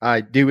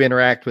 I do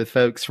interact with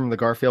folks from the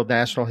Garfield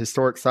National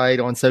Historic Site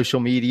on social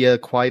media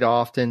quite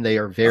often. They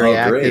are very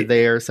active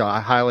there. So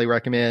I highly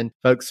recommend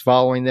folks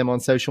following them on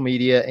social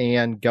media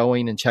and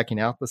going and checking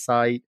out the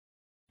site.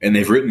 And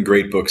they've written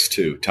great books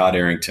too. Todd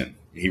Arrington,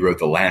 he wrote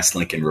The Last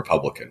Lincoln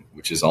Republican,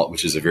 which is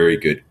a very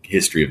good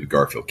history of the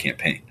Garfield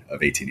campaign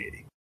of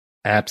 1880.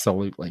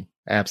 Absolutely.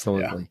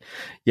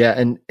 Yeah.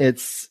 And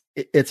it's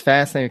it's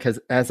fascinating because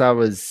as I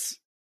was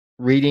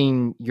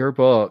reading your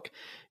book,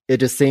 it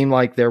just seemed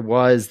like there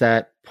was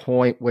that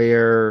point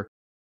where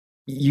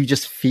you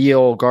just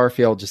feel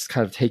Garfield just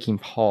kind of taking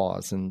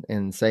pause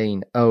and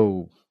saying,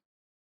 oh,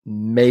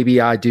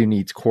 maybe I do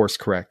need to course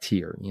correct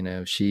here.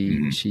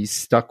 She's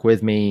stuck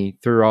with me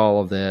through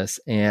all of this.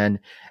 And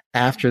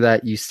after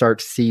that, you start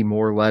to see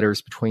more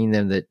letters between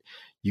them that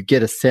you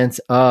get a sense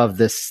of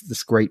this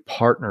great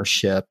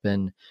partnership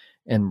and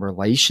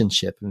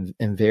relationship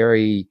and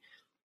very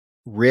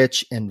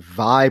rich and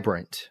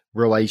vibrant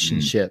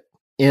relationship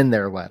in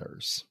their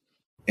letters.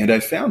 And I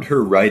found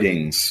her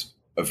writings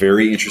a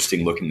very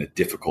interesting look in the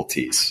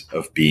difficulties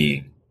of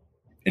being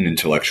an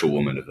intellectual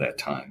woman of that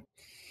time.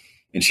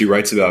 And she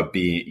writes about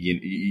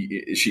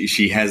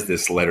she has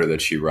this letter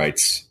that she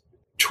writes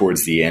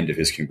towards the end of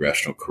his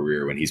congressional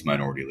career when he's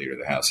minority leader of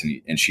the House.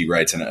 And she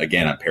writes, and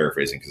again, I'm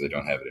paraphrasing because I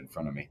don't have it in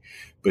front of me,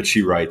 but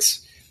she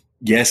writes,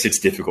 yes, it's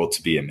difficult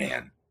to be a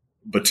man,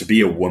 but to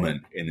be a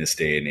woman in this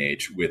day and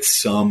age with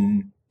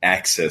some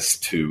access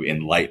to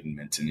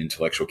enlightenment and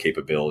intellectual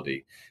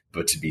capability,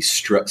 but to be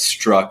stuck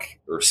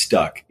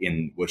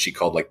in what she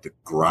called like the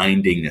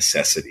grinding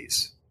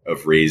necessities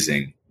of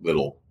raising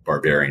little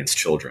barbarians'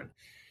 children.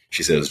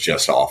 She says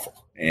just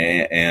awful.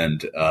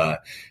 And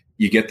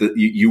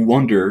you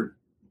wonder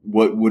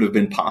what would have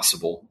been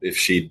possible if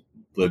she'd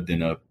lived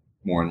in a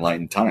more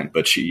enlightened time.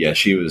 But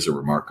she was a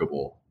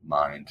remarkable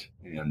mind.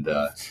 And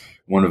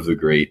one of the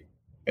great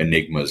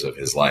enigmas of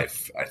his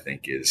life, I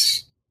think,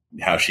 is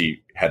how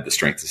she had the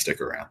strength to stick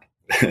around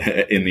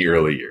in the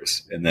early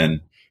years. And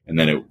then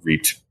it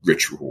reaped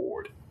rich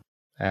reward.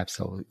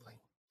 Absolutely.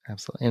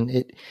 And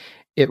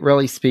it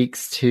really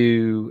speaks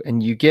to,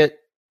 and you get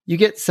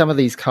some of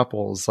these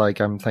couples, like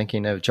I'm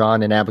thinking of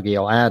John and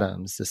Abigail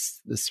Adams,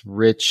 this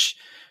rich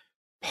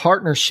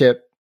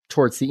partnership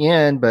towards the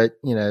end, but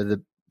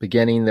the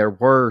beginning, there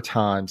were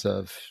times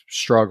of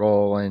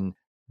struggle and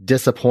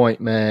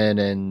disappointment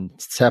and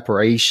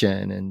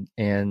separation.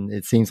 And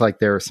it seems like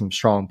there are some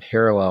strong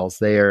parallels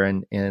there.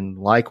 And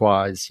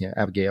likewise,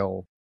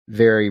 Abigail,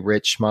 very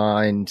rich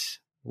mind,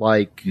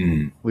 like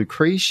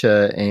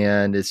Lucretia.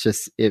 And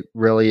it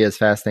really is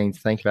fascinating to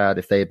think about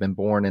if they had been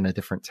born in a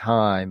different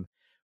time,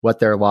 what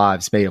their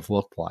lives may have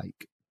looked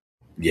like.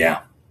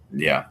 Yeah.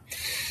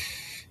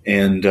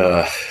 And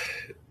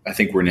I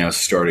think we're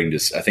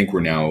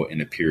now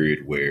in a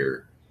period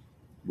where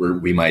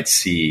we might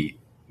see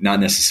not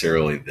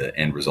necessarily the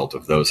end result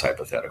of those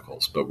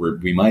hypotheticals, but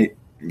we might,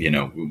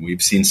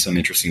 we've seen some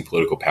interesting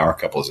political power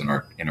couples in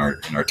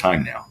our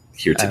time now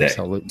here today.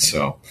 Absolutely.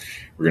 So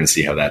we're going to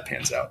see how that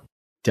pans out.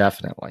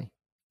 Definitely.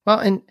 Well,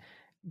 and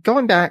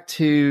going back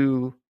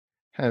to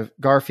kind of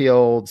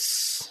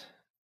Garfield's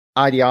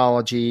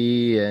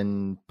ideology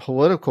and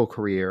political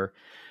career.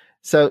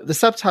 So the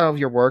subtitle of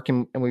your work,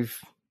 and we've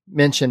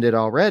mentioned it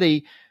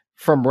already,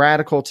 From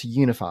Radical to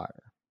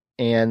Unifier,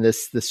 and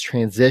this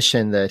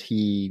transition that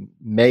he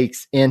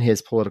makes in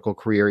his political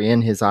career,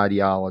 in his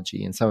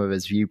ideology, and some of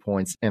his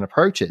viewpoints and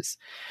approaches.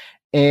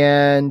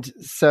 And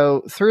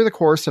so through the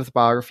course of the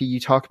biography, you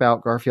talk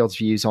about Garfield's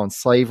views on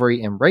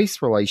slavery and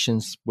race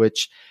relations,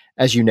 which,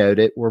 as you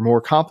noted, were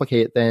more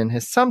complicated than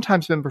has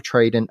sometimes been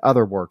portrayed in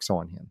other works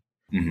on him.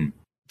 Mm-hmm.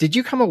 Did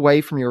you come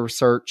away from your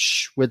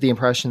research with the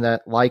impression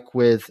that, like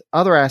with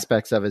other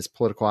aspects of his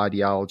political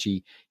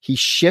ideology, he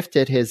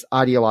shifted his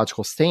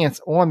ideological stance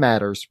on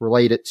matters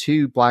related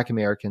to Black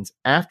Americans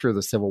after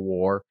the Civil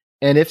War?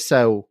 And if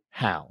so,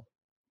 how?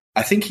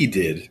 I think he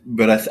did,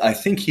 but I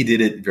think he did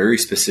it very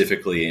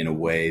specifically in a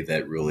way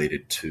that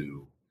related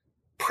to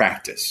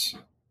practice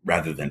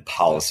rather than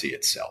policy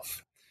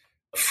itself.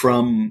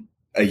 From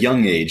a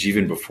young age,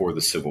 even before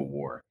the Civil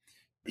War,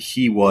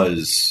 he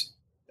was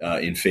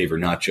in favor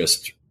not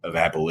just of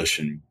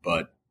abolition,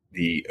 but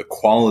the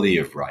equality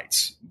of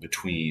rights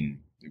between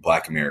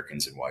Black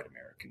Americans and white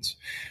Americans,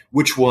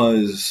 which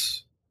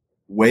was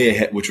way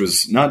ahead, which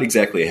was not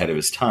exactly ahead of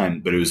his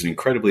time, but it was an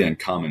incredibly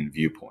uncommon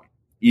viewpoint,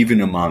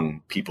 even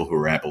among people who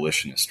were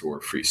abolitionists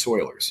or free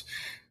soilers.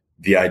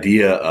 The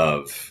idea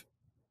of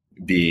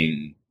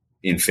being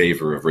in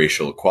favor of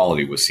racial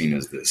equality was seen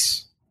as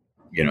this,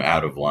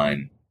 out of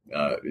line,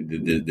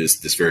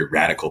 this very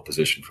radical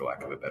position, for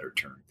lack of a better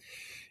term.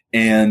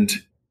 And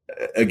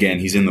again,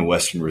 he's in the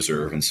Western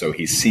Reserve, and so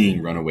he's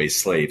seeing runaway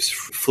slaves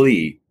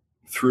flee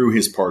through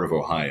his part of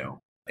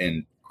Ohio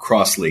and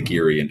cross Lake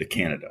Erie into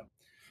Canada.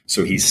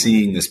 So he's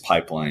seeing this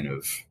pipeline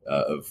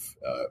of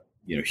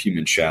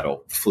human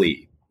chattel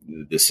flee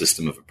the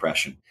system of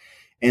oppression,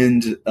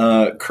 and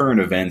current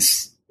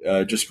events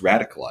just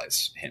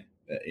radicalize him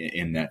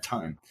in that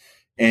time.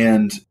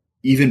 And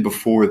even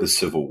before the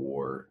Civil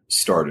War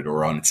started,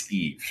 or on its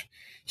eve,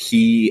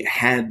 he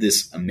had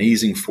this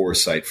amazing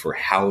foresight for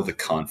how the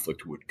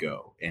conflict would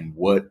go and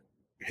what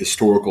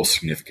historical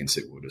significance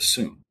it would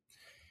assume.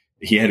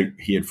 He had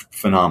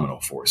phenomenal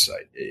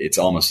foresight. It's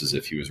almost as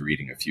if he was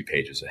reading a few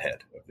pages ahead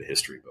of the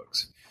history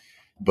books.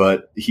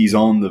 But this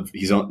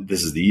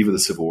is the eve of the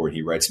Civil War, and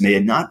he writes, "May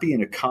it not be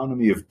an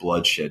economy of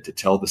bloodshed to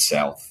tell the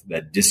South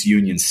that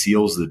disunion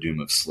seals the doom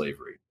of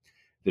slavery,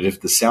 that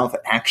if the South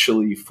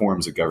actually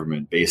forms a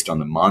government based on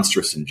the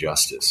monstrous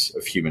injustice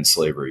of human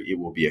slavery, it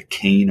will be a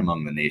Cain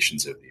among the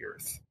nations of the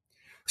earth.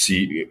 So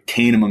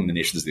Cain among the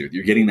nations of the earth,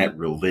 you're getting that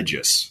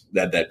religious,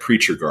 that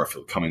preacher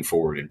Garfield coming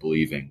forward and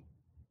believing,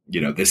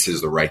 this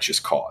is the righteous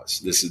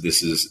cause. This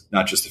is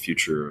not just the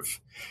future of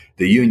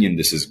the Union.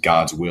 This is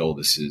God's will.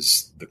 This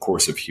is the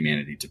course of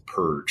humanity to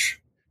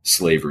purge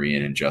slavery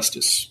and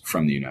injustice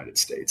from the United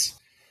States.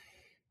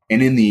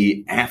 And in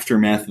the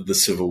aftermath of the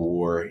Civil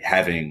War,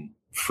 having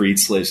freed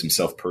slaves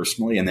himself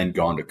personally and then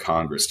gone to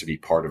Congress to be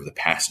part of the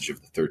passage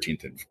of the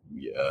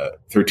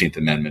 13th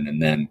Amendment,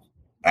 and then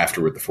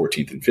afterward the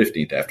 14th and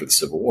 15th after the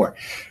Civil War,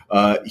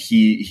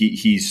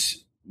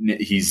 he's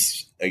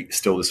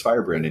still this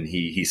firebrand, and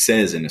he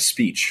says in a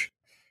speech,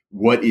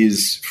 "What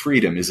is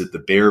freedom? Is it the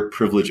bare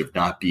privilege of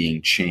not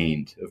being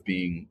chained,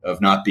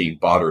 of not being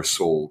bought or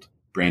sold,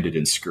 branded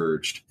and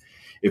scourged?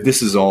 If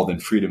this is all, then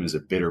freedom is a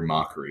bitter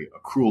mockery, a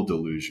cruel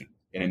delusion,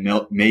 and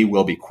it may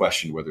well be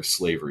questioned whether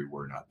slavery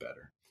were not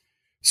better."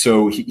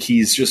 So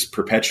he's just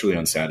perpetually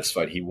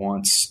unsatisfied. He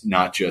wants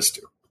not just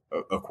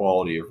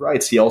equality of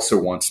rights, he also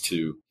wants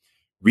to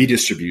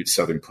redistribute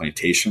Southern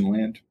plantation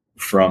land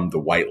from the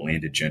white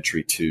landed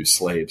gentry to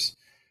slaves.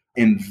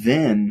 And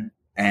then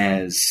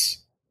and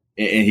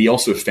he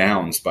also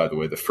founds, by the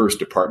way, the first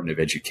Department of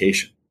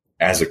Education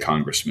as a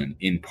congressman,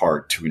 in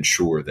part to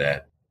ensure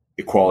that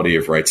equality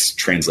of rights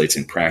translates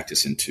in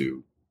practice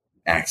into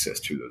access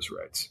to those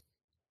rights.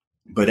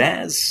 But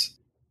as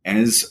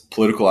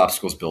political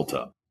obstacles built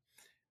up,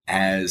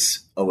 as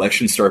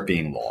elections start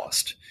being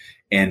lost,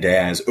 and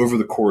as over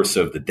the course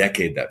of the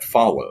decade that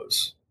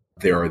follows,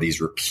 there are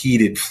these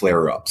repeated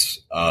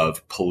flare-ups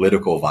of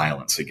political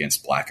violence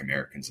against Black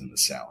Americans in the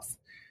South,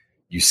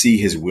 you see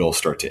his will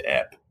start to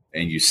ebb,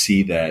 and you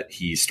see that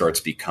he starts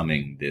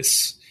becoming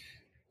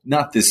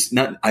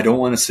I don't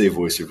want to say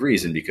voice of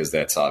reason, because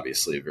that's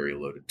obviously a very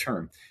loaded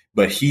term,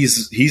 but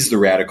he's the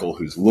radical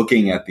who's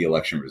looking at the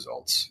election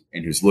results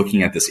and who's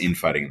looking at this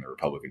infighting in the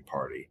Republican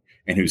Party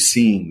and who's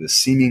seeing the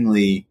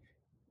seemingly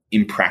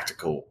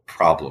impractical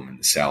problem in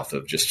the South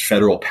of just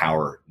federal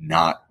power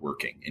not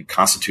working and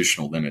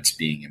constitutional limits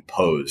being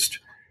imposed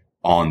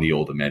on the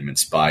old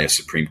amendments by a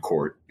Supreme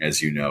Court,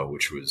 as you know,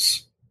 which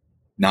was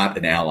not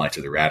an ally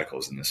to the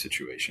radicals in this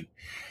situation.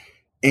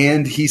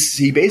 And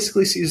he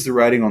basically sees the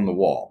writing on the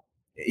wall.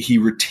 He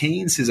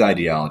retains his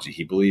ideology.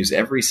 He believes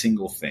every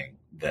single thing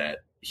that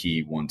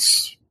he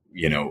once,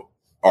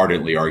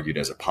 ardently argued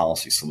as a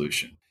policy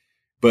solution.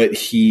 But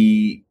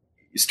he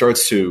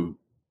starts to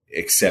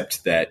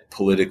accept that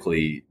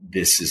politically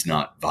this is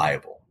not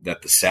viable,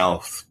 that the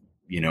South,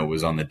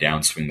 was on the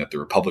downswing, that the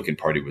Republican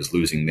Party was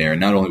losing there.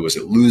 And not only was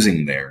it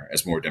losing there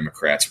as more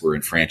Democrats were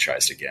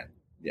enfranchised again,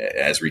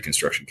 as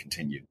Reconstruction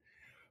continued,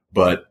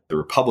 but the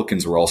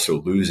Republicans were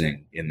also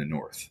losing in the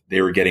North.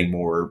 They were getting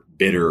more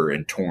bitter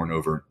and torn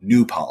over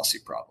new policy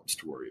problems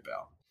to worry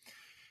about.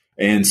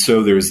 And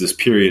so there was this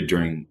period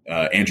during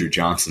Andrew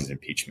Johnson's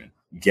impeachment,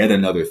 yet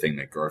another thing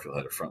that Garfield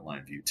had a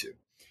frontline view to.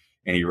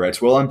 And he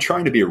writes, "Well, I'm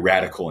trying to be a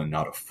radical and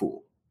not a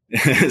fool."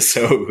 I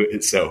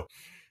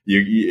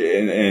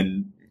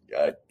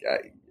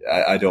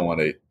don't want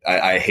to.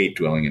 I hate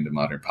dwelling into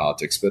modern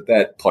politics, but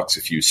that plucks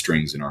a few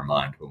strings in our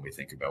mind when we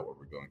think about what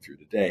we're going through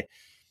today.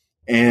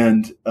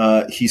 And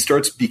he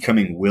starts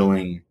becoming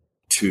willing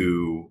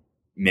to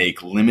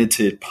make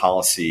limited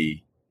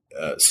policy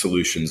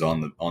solutions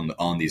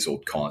on these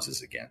old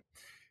causes again,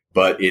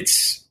 but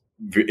it's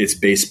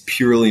based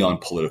purely on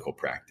political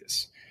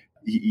practice.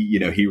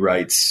 He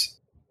writes,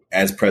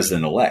 as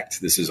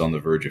president-elect, this is on the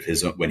verge of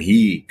when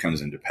he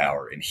comes into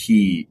power, and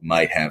he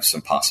might have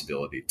some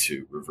possibility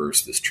to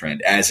reverse this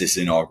trend, as his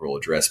inaugural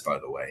address, by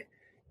the way,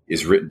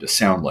 is written to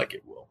sound like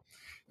it will.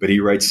 But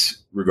he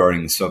writes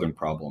regarding the Southern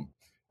problem,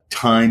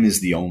 "Time is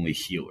the only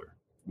healer,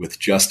 with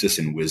justice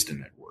and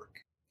wisdom at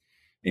work."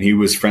 And he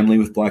was friendly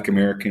with Black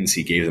Americans.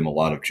 He gave them a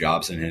lot of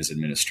jobs in his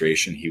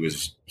administration. I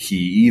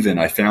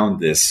found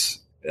this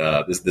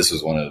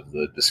was one of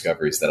the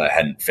discoveries that I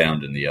hadn't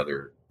found in the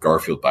other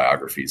Garfield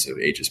biographies of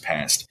ages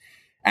past.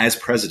 As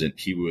president,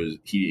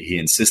 he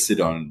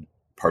insisted on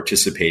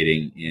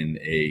participating in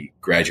a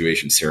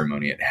graduation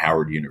ceremony at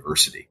Howard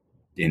University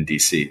in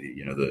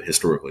DC, the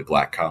historically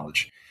Black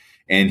college.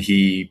 And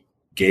he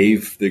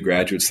gave the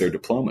graduates their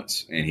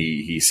diplomas. And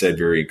he said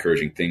very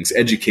encouraging things.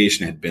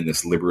 Education had been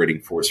this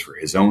liberating force for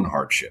his own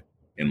hardship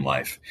in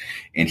life.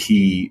 And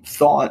he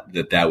thought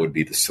that would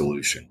be the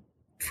solution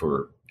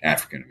for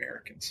African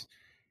Americans.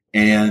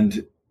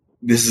 And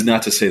this is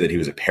not to say that he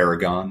was a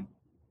paragon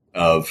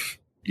of,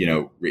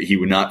 he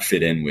would not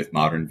fit in with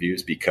modern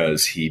views,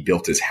 because he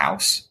built his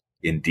house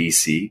in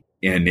DC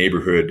in a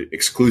neighborhood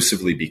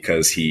exclusively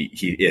because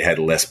it had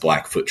less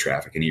Black foot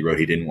traffic. And he wrote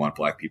he didn't want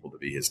Black people to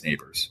be his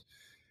neighbors.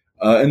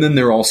 And then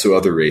there are also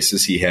other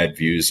races. He had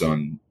views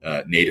on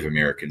Native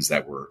Americans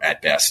that were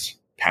at best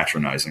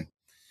patronizing.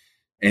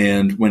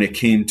 And when it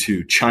came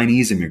to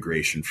Chinese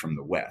immigration from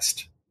the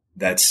West,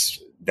 that's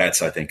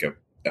I think a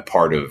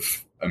part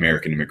of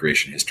American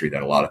immigration history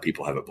that a lot of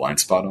people have a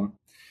blind spot on.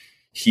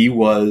 He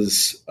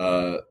was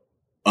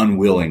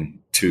unwilling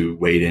to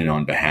wade in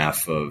on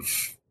behalf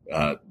of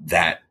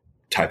that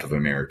type of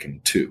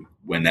American too,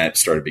 when that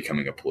started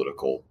becoming a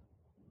political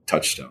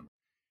touchstone.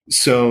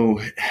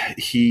 So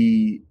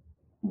he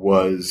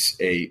was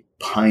a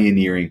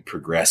pioneering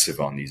progressive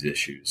on these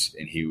issues,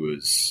 and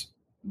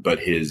but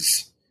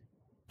his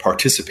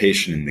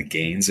participation in the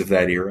gains of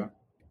that era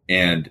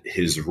and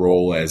his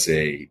role as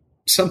a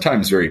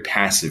sometimes very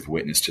passive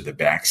witness to the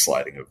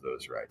backsliding of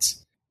those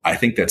rights, I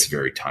think that's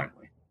very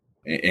timely.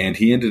 And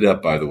he ended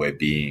up, by the way,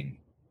 being,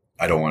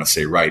 I don't want to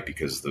say right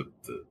because the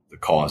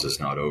cause is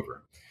not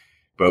over,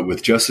 but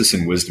with justice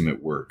and wisdom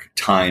at work,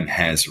 time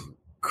has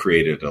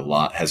created a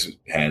lot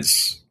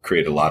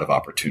of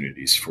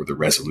opportunities for the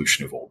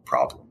resolution of old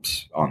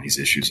problems on these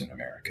issues in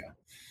America.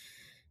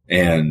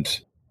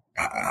 And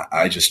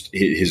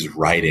his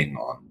writing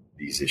on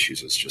these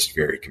issues is just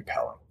very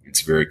compelling.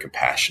 It's very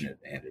compassionate,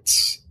 and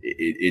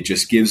it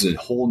just gives a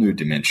whole new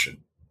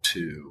dimension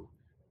to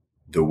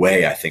the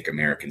way I think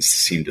Americans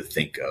seem to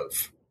think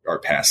of our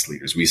past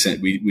leaders. We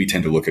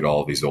tend to look at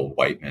all of these old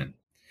white men,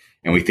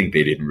 and we think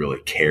they didn't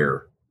really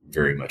care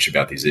very much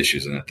about these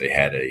issues, and that they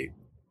had a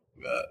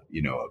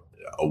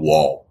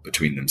wall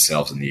between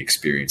themselves and the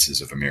experiences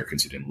of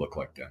Americans who didn't look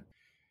like them.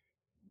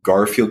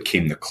 Garfield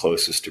came the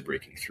closest to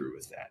breaking through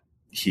with that.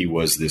 He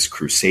was this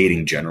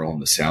crusading general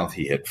in the South.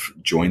 He had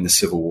joined the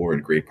Civil War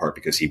in great part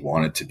because he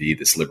wanted to be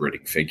this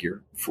liberating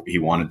figure. He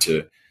wanted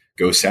to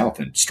go south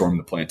and storm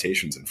the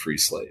plantations and free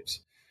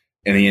slaves.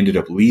 And he ended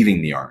up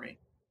leaving the army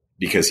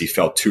because he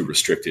felt too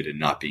restricted in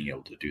not being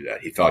able to do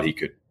that. He thought he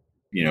could,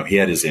 he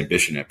had his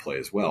ambition at play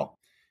as well,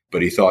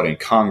 but he thought in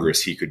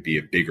Congress he could be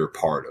a bigger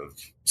part of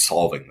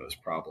solving those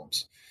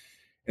problems.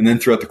 And then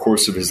throughout the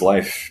course of his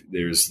life,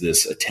 there's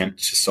this attempt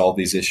to solve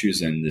these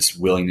issues and this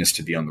willingness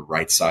to be on the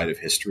right side of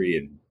history.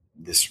 And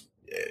this,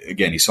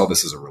 again, he saw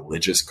this as a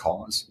religious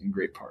cause in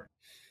great part.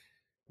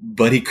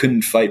 But he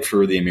couldn't fight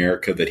for the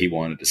America that he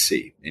wanted to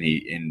see.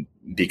 And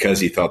because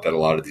he thought that a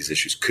lot of these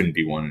issues couldn't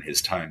be won in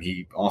his time,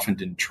 he often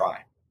didn't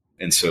try.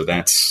 And so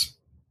it's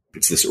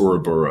this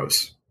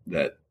Ouroboros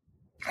that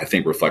I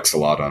think reflects a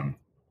lot on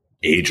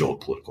age-old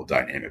political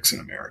dynamics in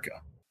America.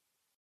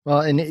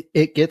 Well, and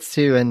it gets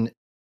to, and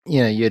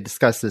you had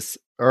discussed this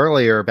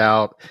earlier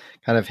about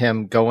kind of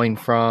him going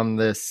from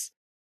this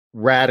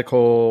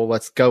radical,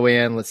 let's go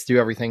in, let's do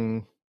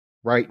everything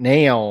right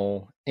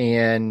now,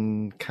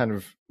 and kind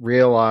of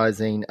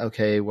realizing,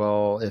 okay,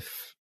 well,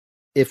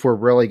 if we're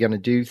really going to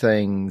do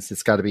things,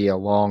 it's got to be a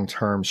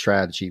long-term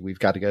strategy. We've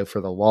got to go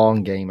for the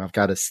long game. I've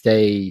got to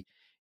stay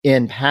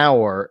in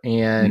power.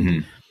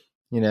 And,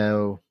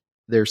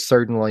 there's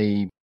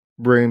certainly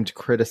room to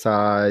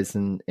criticize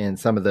and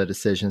some of the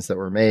decisions that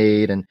were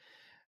made. And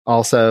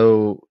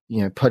also,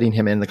 putting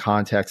him in the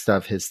context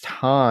of his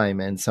time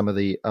and some of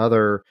the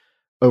other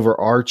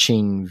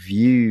overarching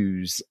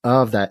views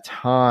of that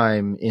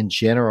time in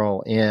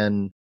general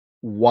in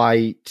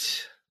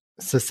white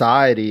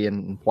society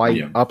and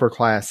white upper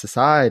class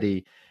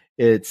society.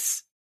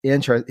 It's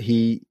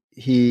interesting.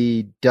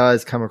 He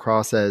does come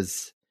across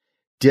as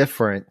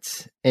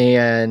different,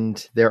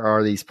 and there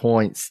are these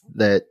points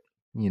that,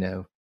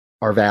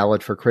 are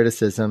valid for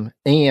criticism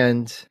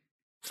and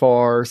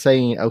for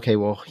saying, okay,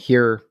 well,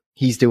 here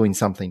he's doing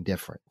something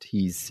different.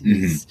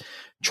 He's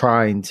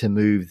trying to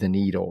move the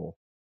needle,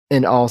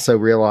 and also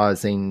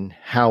realizing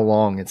how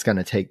long it's going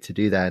to take to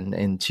do that.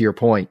 And to your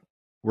point,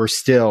 we're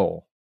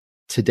still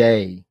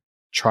today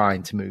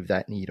trying to move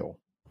that needle.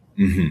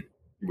 Mm-hmm.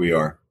 We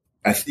are.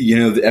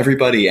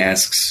 Everybody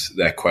asks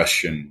that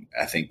question,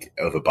 I think,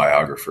 of a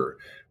biographer.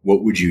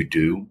 What would you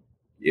do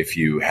if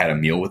you had a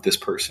meal with this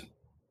person?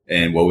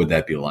 And what would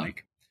that be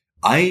like?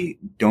 I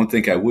don't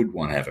think I would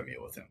want to have a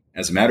meal with him.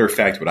 As a matter of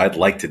fact, what I'd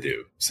like to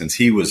do, since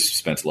he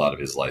spent a lot of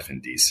his life in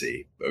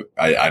D.C.,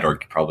 I'd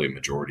argue probably a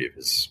majority of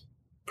his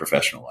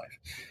professional life,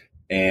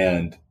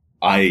 and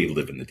I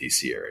live in the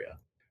D.C. area,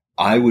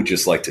 I would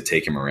just like to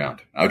take him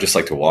around. I would just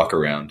like to walk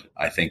around.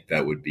 I think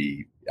that would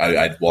be,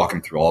 I'd walk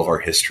him through all of our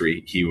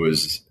history. He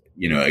was,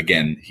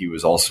 he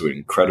was also an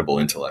incredible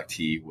intellect.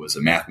 He was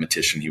a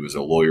mathematician. He was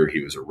a lawyer.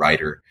 He was a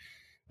writer.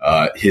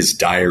 His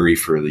diary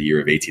for the year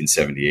of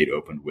 1878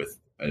 opened with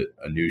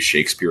a new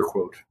Shakespeare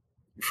quote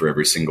for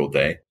every single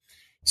day.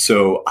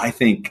 So I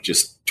think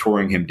just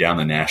touring him down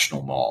the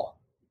National Mall,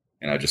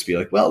 and I'd just be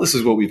like, well, this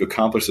is what we've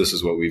accomplished. This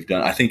is what we've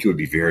done. I think it would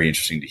be very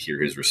interesting to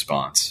hear his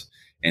response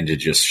and to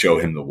just show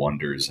him the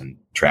wonders and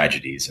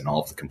tragedies and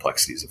all of the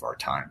complexities of our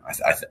time.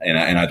 And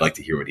I'd like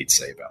to hear what he'd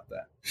say about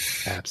that.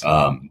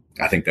 Absolutely.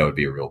 I think that would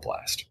be a real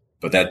blast.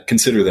 But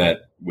consider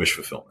that wish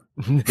fulfillment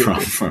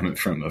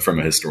from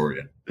a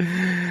historian.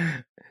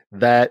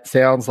 That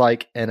sounds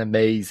like an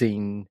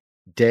amazing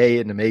day,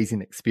 an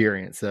amazing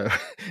experience. So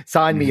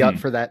sign me up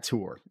for that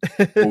tour.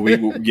 Well,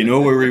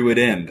 where we would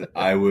end.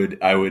 I would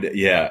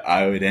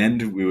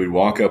end. We would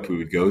walk up. We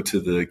would go to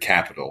the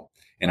Capitol,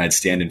 and I'd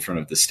stand in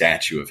front of the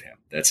statue of him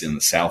that's in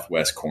the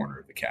southwest corner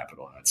of the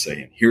Capitol, and I'd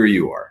say, "Here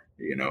you are.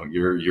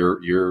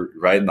 You're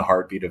right in the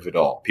heartbeat of it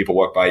all. People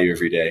walk by you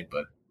every day,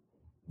 but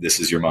this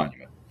is your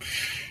monument."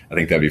 I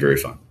think that'd be very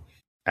fun.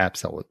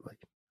 Absolutely.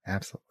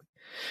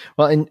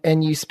 Well,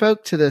 and you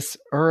spoke to this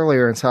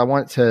earlier, and so I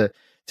want to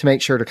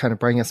make sure to kind of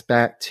bring us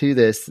back to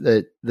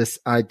this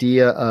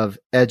idea of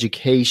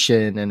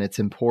education and its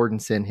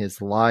importance in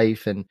his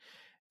life and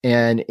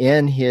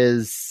in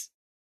his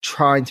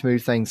trying to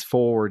move things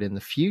forward in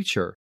the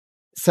future.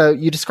 So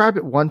you described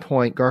at one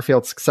point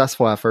Garfield's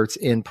successful efforts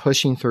in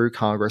pushing through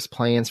Congress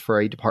plans for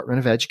a Department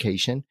of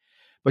Education,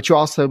 but you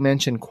also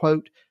mentioned,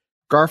 quote,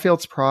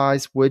 Garfield's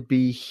prize would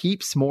be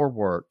heaps more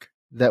work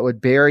that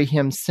would bury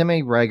him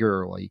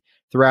semi-regularly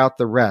throughout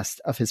the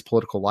rest of his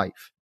political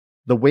life.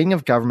 The wing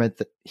of government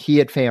that he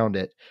had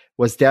founded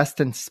was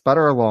destined to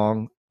sputter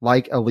along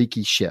like a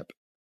leaky ship,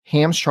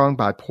 hamstrung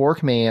by poor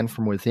command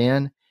from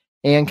within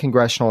and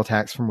congressional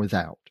attacks from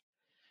without.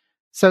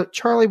 So,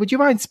 Charlie, would you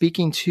mind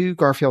speaking to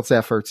Garfield's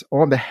efforts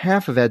on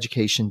behalf of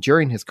education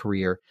during his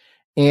career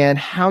and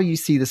how you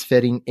see this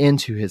fitting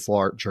into his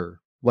larger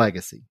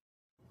legacy?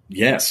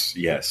 Yes.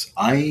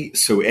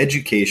 So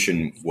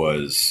education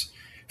was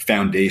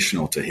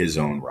foundational to his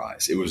own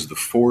rise. It was the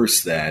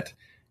force that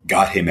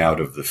got him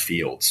out of the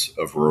fields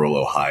of rural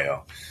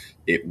Ohio.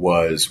 It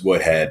was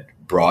what had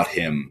brought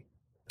him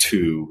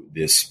to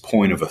this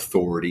point of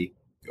authority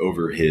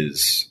over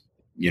his,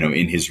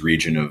 in his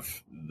region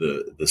of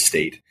the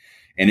state,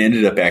 and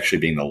ended up actually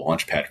being the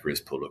launch pad for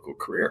his political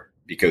career,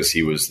 because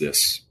he was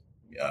this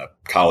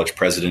college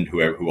president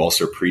who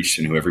also preached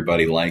and who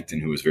everybody liked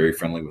and who was very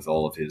friendly with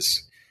all of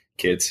his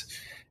kids.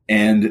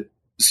 And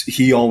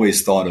he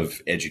always thought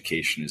of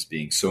education as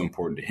being so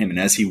important to him. And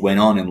as he went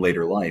on in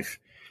later life,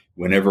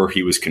 whenever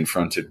he was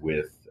confronted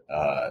with,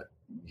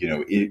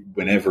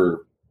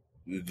 whenever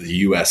the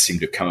U.S. seemed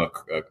to come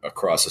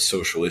across a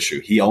social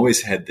issue, he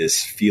always had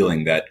this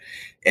feeling that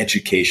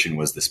education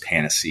was this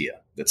panacea,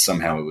 that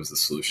somehow it was the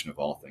solution of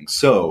all things.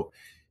 So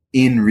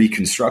in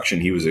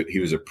Reconstruction, he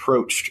was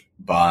approached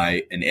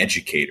by an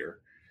educator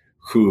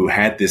who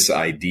had this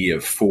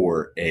idea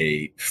for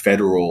a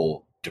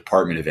federal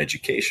Department of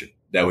Education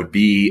that would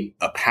be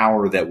a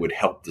power that would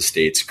help the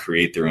states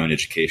create their own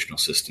educational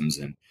systems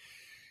and,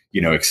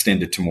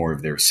 extend it to more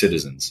of their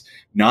citizens.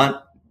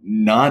 Not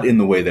in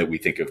the way that we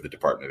think of the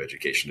Department of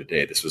Education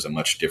today. This was a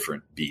much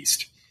different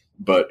beast.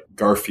 But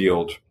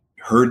Garfield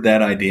heard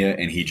that idea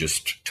and he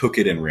just took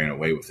it and ran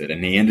away with it.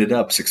 And he ended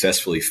up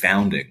successfully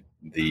founding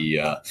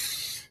the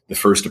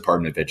first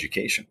Department of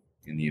Education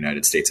in the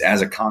United States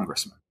as a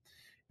congressman.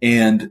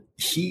 And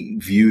he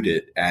viewed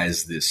it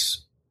as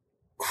this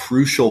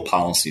crucial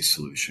policy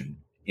solution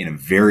in a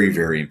very,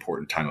 very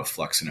important time of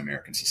flux in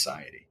American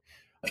society.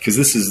 Because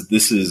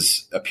this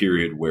is a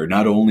period where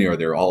not only are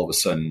there all of a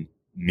sudden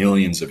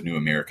millions of new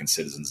American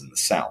citizens in the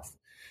South,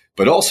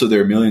 but also there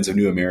are millions of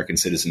new American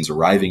citizens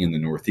arriving in the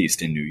Northeast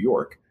in New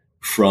York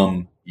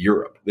from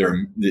Europe.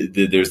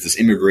 There's this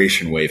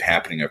immigration wave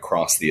happening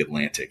across the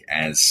Atlantic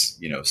as,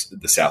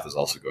 the South is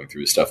also going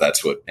through this stuff.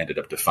 That's what ended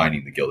up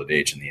defining the Gilded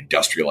Age and the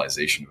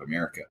industrialization of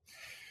America.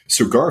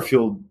 So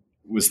Garfield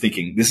was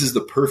thinking, this is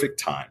the perfect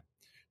time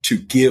to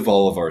give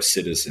all of our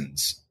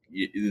citizens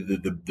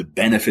the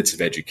benefits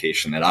of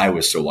education that I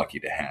was so lucky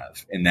to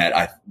have, and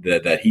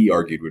that he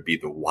argued would be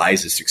the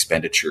wisest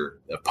expenditure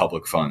of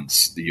public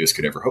funds the U.S.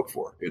 could ever hope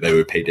for, that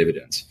would pay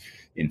dividends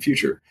in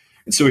future.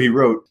 And so he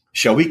wrote,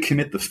 shall we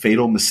commit the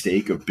fatal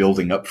mistake of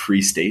building up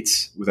free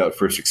states without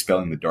first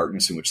expelling the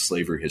darkness in which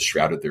slavery has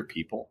shrouded their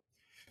people?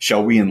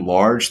 Shall we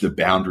enlarge the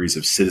boundaries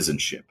of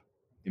citizenship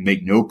and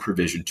make no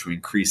provision to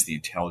increase the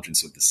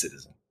intelligence of the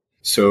citizen?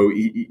 So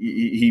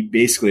he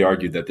basically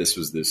argued that this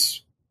was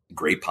this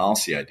great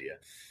policy idea.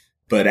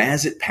 But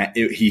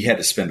he had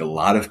to spend a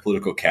lot of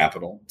political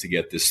capital to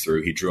get this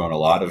through. He drew on a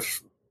lot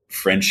of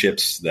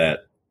friendships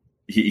that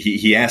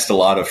he asked a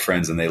lot of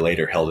friends, and they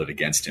later held it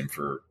against him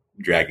for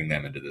dragging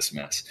them into this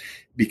mess,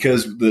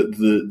 because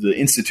the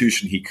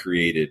institution he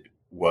created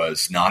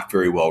was not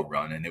very well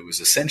run. And it was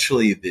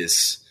essentially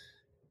this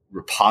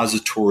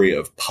repository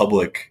of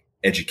public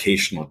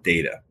educational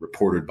data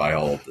reported by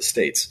all of the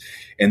states.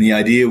 And the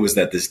idea was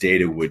that this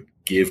data would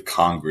give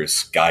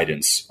Congress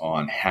guidance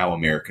on how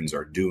Americans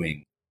are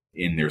doing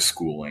in their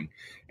schooling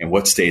and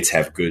what states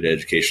have good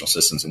educational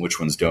systems and which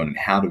ones don't, and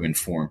how to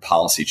inform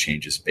policy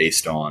changes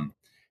based on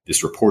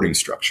this reporting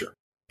structure.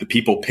 The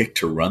people picked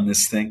to run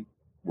this thing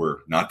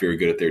were not very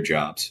good at their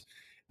jobs.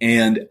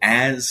 And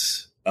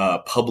as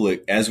the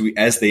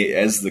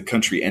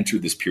country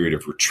entered this period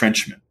of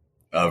retrenchment,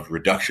 of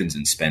reductions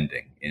in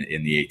spending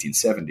in the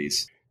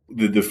 1870s,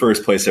 the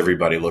first place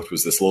everybody looked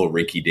was this little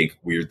rinky-dink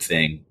weird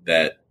thing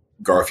that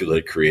Garfield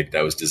had created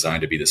that was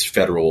designed to be this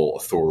federal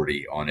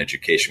authority on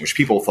education, which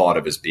people thought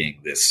of as being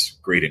this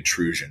great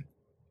intrusion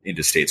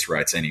into states'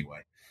 rights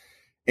anyway.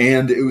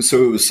 And it was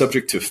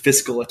subject to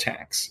fiscal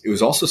attacks. It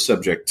was also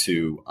subject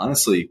to,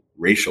 honestly,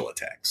 racial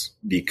attacks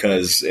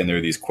because, and there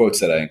are these quotes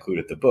that I include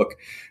at the book,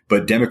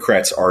 but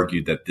Democrats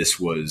argued that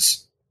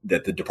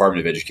that the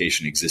Department of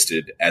Education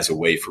existed as a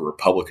way for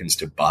Republicans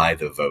to buy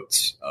the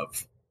votes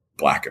of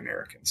Black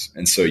Americans.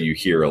 And so you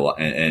hear a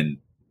lot, and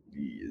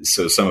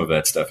so some of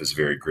that stuff is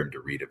very grim to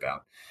read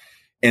about.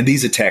 And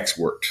these attacks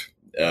worked.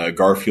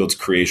 Garfield's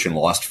creation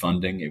lost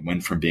funding. It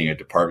went from being a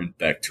department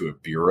back to a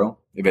bureau.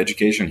 of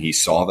Education. He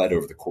saw that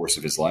over the course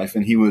of his life,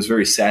 and he was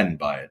very saddened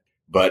by it.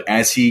 But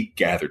as he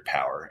gathered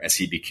power, as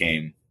he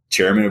became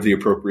chairman of the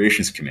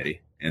Appropriations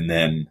Committee, and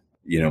then,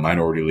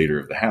 minority leader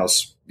of the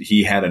House,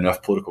 he had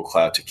enough political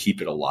clout to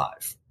keep it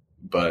alive.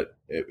 But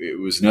it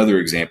was another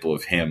example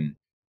of him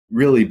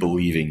really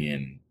believing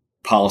in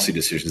policy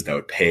decisions that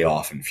would pay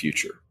off in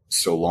future,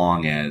 so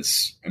long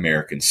as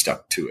Americans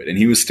stuck to it. And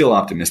he was still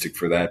optimistic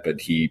for that,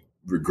 but he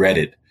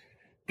regretted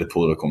the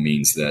political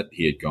means that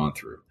he had gone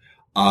through.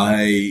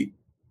 I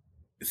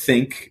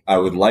think I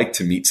would like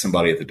to meet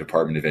somebody at the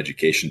Department of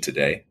Education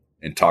today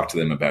and talk to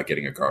them about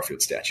getting a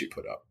Garfield statue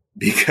put up,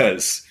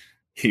 because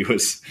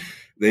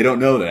they don't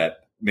know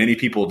that. Many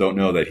people don't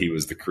know that he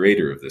was the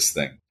creator of this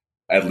thing,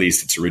 at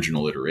least its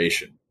original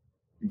iteration.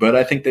 But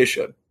I think they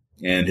should.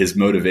 And his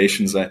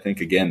motivations, I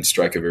think, again,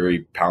 strike a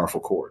very powerful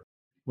chord.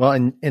 Well,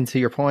 and to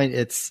your point,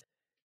 it's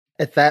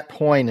at that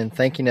point, and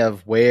thinking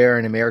of where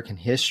in American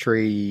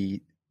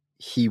history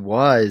he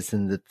was,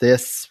 and that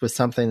this was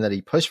something that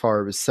he pushed for,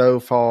 it was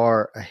so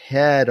far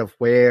ahead of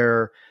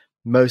where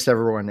most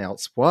everyone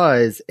else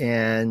was,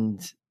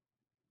 and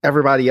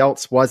everybody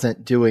else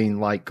wasn't doing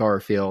like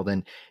Garfield.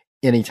 And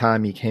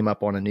anytime he came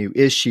up on a new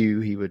issue,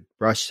 he would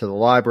rush to the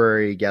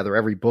library, gather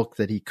every book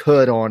that he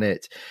could on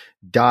it,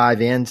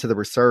 dive into the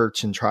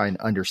research and try and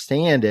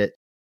understand it.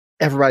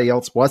 Everybody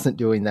else wasn't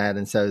doing that.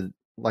 And so,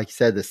 like you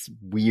said, this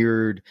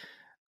weird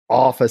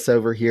office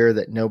over here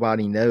that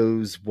nobody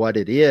knows what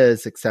it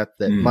is, except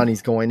that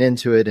money's going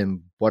into it.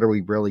 And what are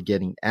we really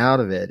getting out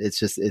of it? It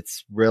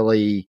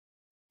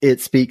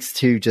speaks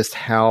to just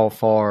how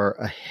far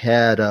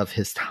ahead of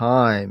his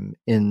time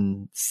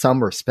in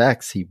some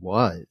respects he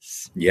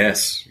was.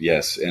 Yes.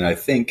 And I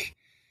think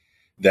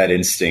that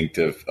instinct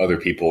of other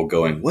people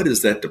going, what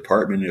is that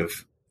department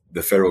of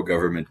the federal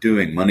government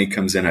doing? Money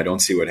comes in, I don't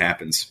see what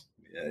happens.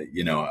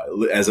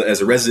 As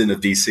a resident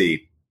of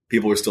DC,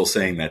 people are still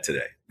saying that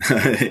today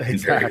in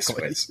various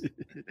ways.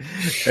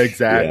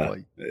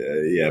 Exactly.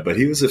 Yeah. But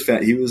he was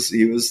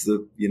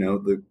the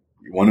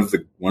one of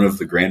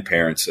the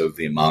grandparents of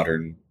the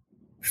modern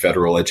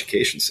federal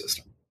education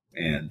system.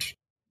 And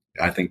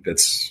I think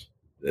it's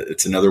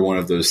another one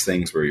of those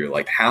things where you're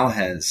like, how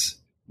has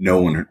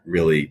no one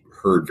really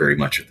heard very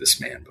much of this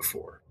man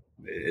before?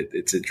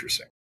 It's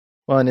interesting.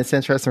 Well, and it's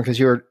interesting because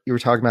you were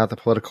talking about the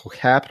political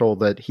capital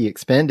that he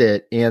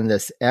expended in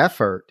this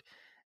effort.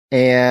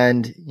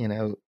 And,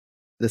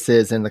 this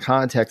is in the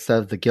context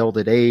of the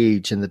Gilded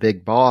Age and the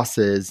big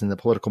bosses and the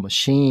political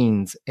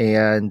machines.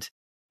 And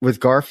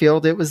with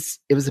Garfield, it was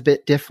a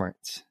bit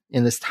different.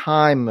 In this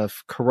time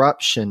of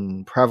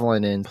corruption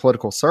prevalent in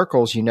political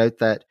circles, you note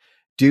that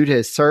due to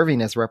his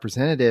serving as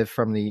representative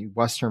from the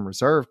Western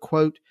Reserve,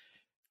 quote,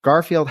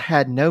 Garfield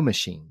had no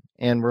machine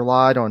and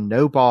relied on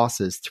no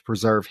bosses to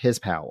preserve his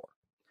power.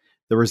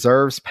 The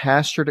reserve's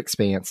pastured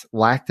expanse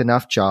lacked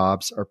enough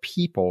jobs or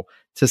people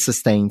to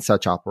sustain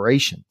such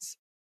operations.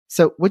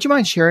 So would you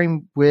mind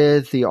sharing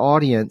with the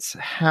audience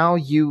how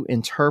you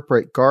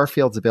interpret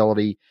Garfield's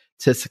ability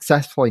to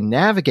successfully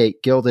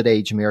navigate Gilded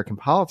Age American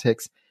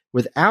politics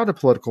without a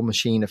political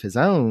machine of his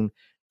own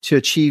to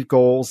achieve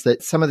goals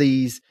that some of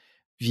these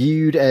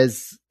viewed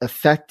as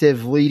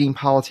effective leading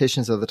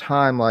politicians of the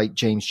time, like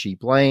James G.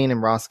 Blaine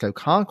and Roscoe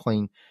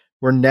Conkling,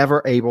 were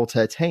never able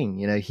to attain?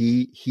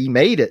 He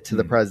made it to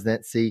the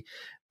presidency.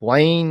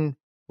 Blaine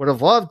would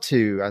have loved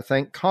to. I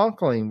think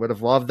Conkling would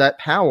have loved that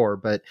power,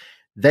 but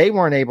they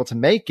weren't able to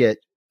make it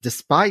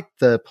despite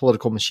the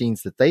political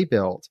machines that they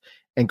built.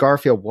 And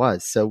Garfield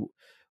was. So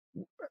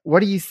what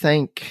do you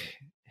think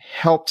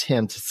helped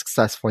him to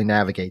successfully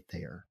navigate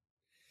there?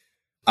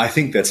 I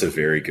think that's a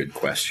very good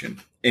question.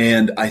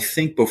 And I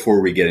think before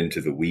we get into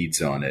the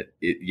weeds on it,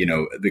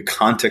 the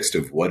context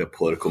of what a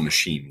political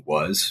machine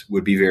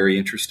would be very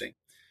interesting.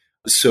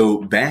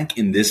 So back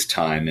in this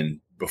time and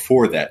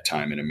before that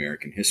time in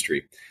American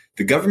history,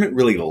 the government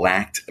really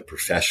lacked a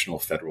professional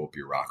federal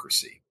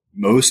bureaucracy.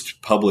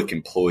 Most public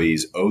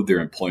employees owed their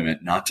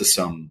employment not to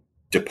some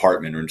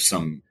department or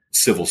some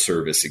civil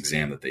service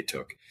exam that they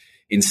took.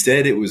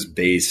 Instead, it was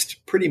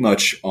based pretty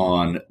much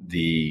on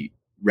the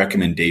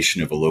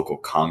recommendation of a local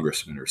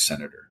congressman or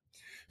senator.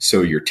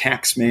 So your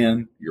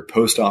taxman, your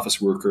post office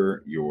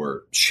worker,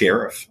 your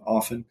sheriff,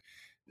 often,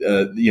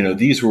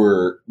 these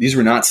were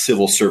not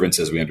civil servants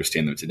as we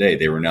understand them today.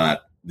 They were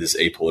not this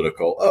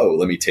apolitical,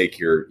 let me take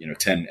your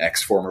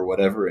 10X form or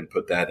whatever and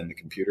put that in the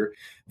computer.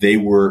 They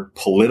were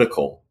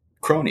political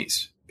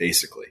cronies,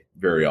 basically,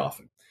 very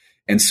often.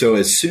 And so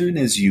as soon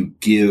as you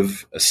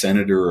give a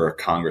senator or a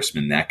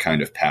congressman that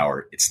kind of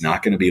power, it's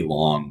not going to be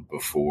long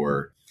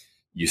before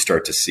you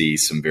start to see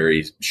some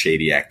very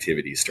shady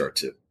activities start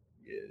to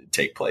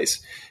take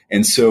place.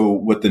 And so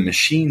what the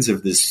machines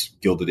of this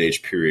Gilded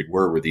Age period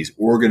were these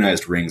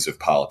organized rings of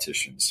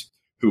politicians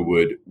who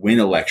would win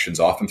elections,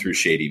 often through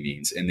shady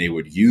means, and they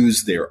would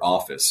use their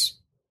office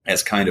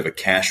as kind of a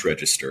cash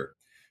register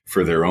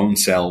for their own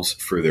selves,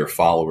 for their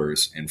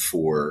followers, and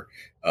for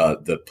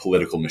the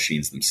political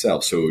machines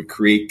themselves. So it would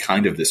create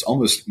kind of this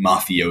almost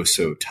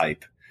mafioso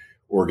type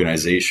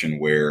organization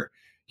where,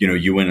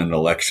 you win an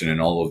election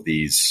and all of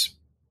these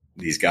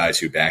these guys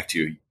who backed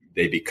you,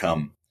 they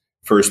become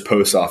first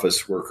post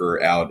office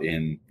worker out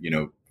in,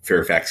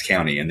 Fairfax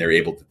County, and they're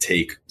able to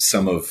take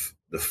some of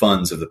the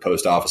funds of the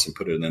post office and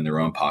put it in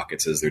their own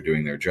pockets as they're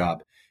doing their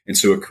job. And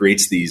so it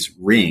creates these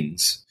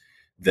rings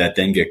that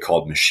then get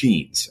called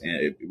machines,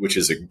 which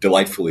is a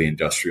delightfully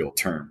industrial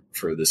term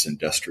for this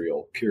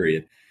industrial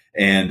period.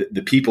 And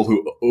the people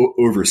who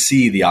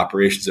oversee the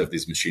operations of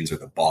these machines are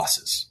the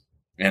bosses.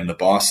 And the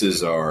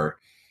bosses are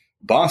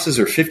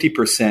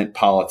 50%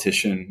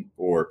 politician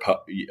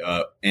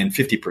and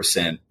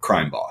 50%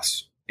 crime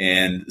boss.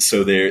 And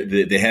so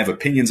they have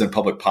opinions on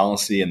public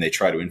policy and they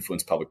try to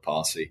influence public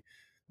policy,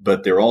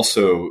 but they're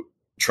also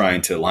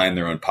trying to line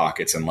their own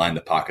pockets and line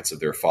the pockets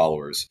of their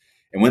followers.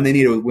 And when they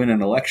need to win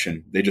an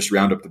election, they just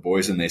round up the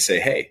boys and they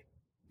say, hey,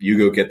 you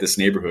go get this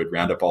neighborhood,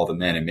 round up all the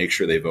men and make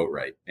sure they vote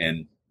right.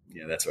 And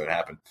that's what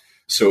happened.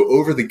 So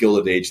over the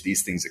Gilded Age,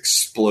 these things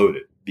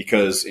exploded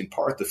because in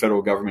part the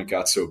federal government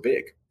got so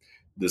big.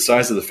 The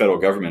size of the federal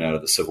government out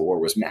of the Civil War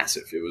was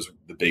massive. It was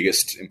the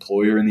biggest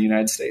employer in the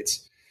United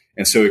States.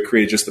 And so it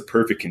created just the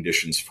perfect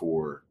conditions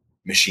for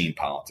machine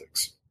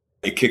politics.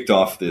 It kicked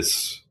off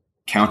this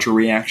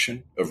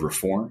counter-reaction of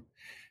reform.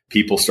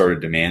 People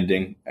started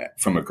demanding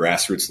from a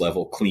grassroots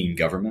level clean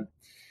government.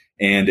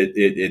 And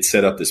it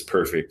set up this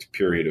perfect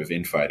period of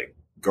infighting.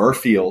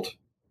 Garfield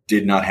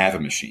did not have a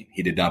machine.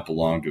 He did not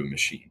belong to a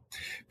machine.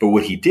 But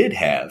what he did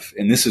have,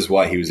 and this is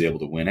why he was able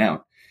to win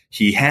out,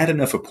 he had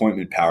enough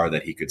appointment power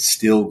that he could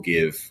still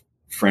give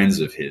friends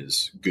of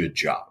his good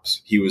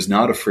jobs. He was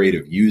not afraid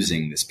of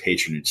using this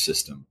patronage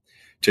system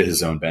to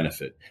his own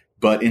benefit.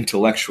 But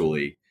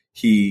intellectually,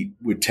 he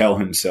would tell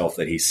himself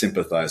that he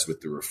sympathized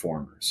with the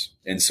reformers.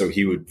 And so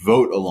he would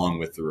vote along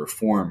with the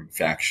reform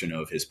faction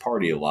of his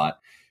party a lot.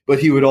 But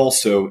he would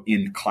also,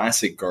 in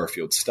classic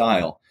Garfield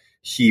style,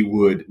 he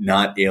would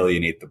not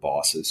alienate the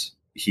bosses.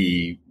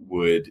 They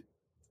would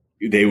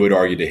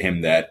argue to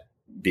him that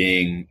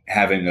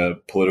having a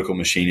political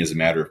machine is a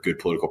matter of good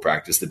political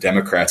practice. The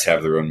Democrats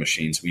have their own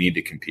machines. We need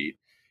to compete.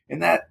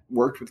 And that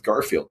worked with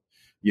Garfield.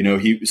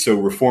 So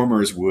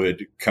reformers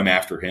would come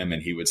after him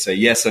and he would say,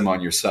 yes, I'm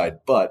on your side,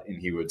 and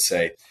he would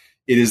say,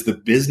 it is the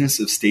business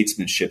of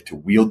statesmanship to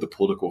wield the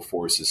political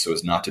forces so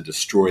as not to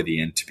destroy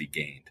the end to be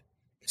gained.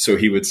 So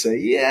he would say,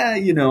 yeah,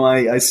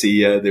 I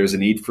see there's a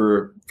need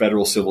for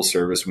federal civil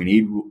service. We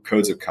need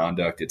codes of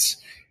conduct. It's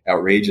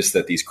outrageous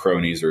that these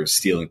cronies are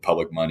stealing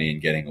public money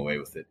and getting away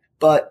with it.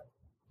 But,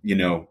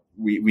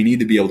 we need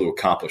to be able to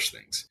accomplish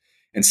things.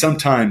 And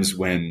sometimes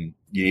when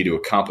you need to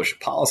accomplish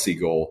a policy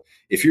goal,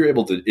 if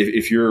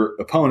your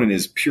opponent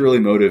is purely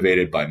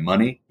motivated by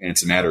money and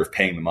it's a matter of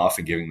paying them off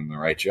and giving them the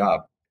right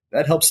job,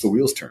 that helps the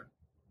wheels turn.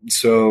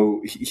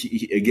 So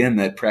again,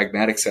 that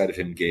pragmatic side of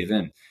him gave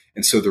in.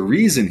 And so the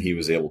reason he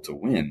was able to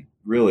win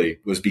really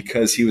was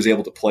because he was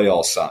able to play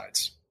all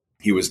sides.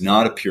 He was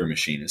not a pure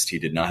machinist. He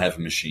did not have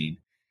a machine,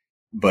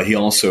 but he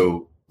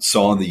also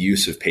saw the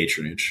use of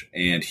patronage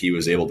and he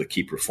was able to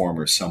keep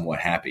reformers somewhat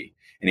happy.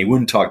 And he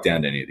wouldn't talk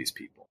down to any of these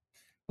people.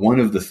 One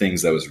of the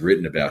things that was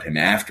written about him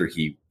after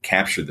he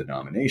captured the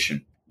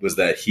nomination was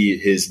that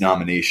his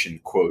nomination,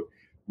 quote,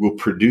 will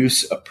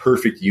produce a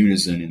perfect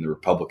unison in the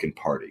Republican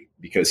Party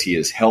because he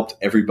has helped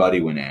everybody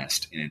when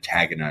asked and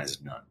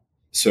antagonized none.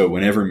 So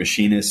whenever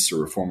machinists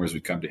or reformers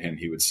would come to him,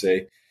 he would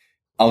say,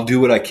 I'll do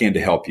what I can to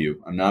help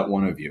you. I'm not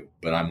one of you,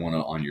 but I'm one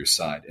on your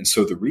side. And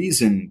so the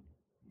reason,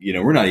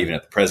 we're not even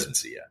at the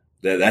presidency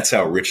yet. That's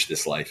how rich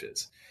this life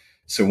is.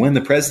 So when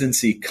the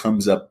presidency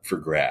comes up for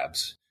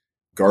grabs,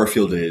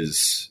 Garfield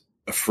is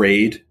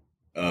afraid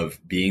of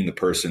being the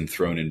person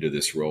thrown into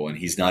this role, and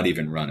he's not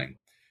even running.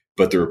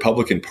 But the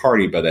Republican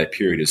Party by that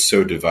period is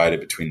so divided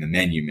between the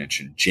men you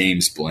mentioned,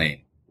 James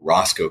Blaine,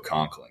 Roscoe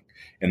Conkling,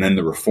 and then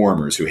the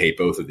reformers who hate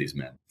both of these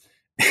men,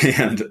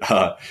 and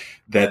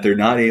that they're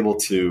not able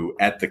to,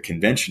 at the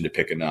convention to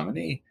pick a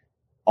nominee,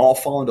 all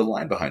fall into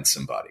line behind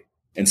somebody.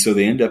 And so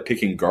they end up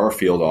picking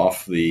Garfield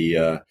off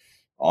the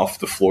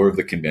floor of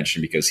the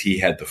convention because he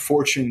had the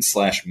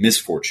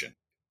fortune/misfortune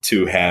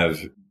to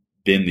have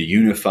been the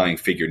unifying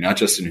figure, not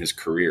just in his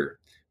career,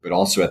 but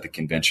also at the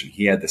convention.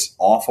 He had this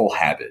awful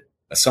habit,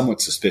 a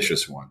somewhat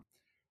suspicious one,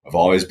 of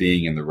always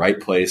being in the right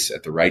place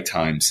at the right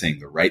time, saying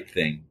the right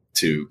thing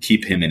to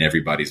keep him in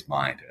everybody's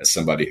mind as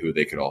somebody who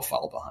they could all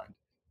follow behind.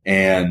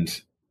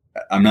 And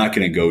I'm not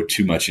going to go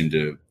too much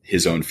into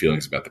his own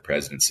feelings about the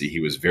presidency.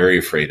 He was very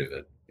afraid of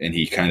it. And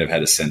he kind of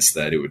had a sense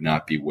that it would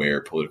not be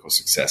where political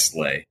success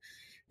lay.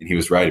 And he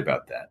was right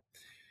about that.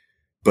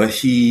 But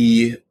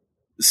he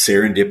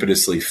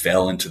serendipitously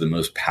fell into the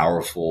most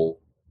powerful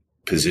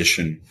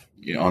position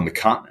on the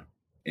continent.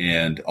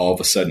 And all of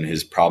a sudden,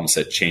 his problem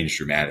set changed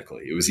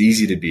dramatically. It was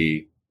easy to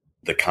be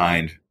the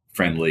kind,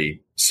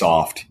 friendly,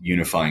 soft,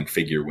 unifying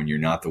figure when you're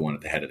not the one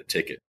at the head of the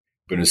ticket.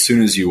 But as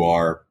soon as you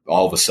are,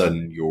 all of a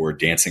sudden, you're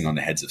dancing on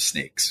the heads of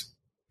snakes.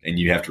 And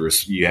you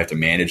have to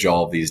manage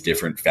all of these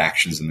different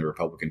factions in the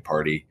Republican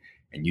Party,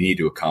 and you need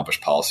to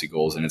accomplish policy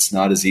goals. And it's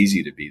not as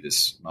easy to be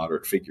this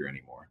moderate figure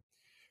anymore.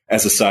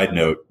 As a side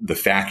note, the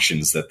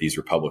factions that these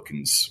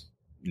Republicans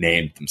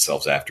named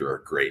themselves after are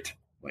great.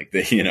 Like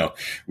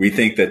we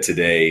think that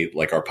today,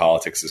 like our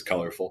politics is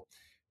colorful.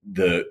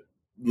 The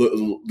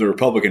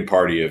Republican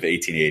Party of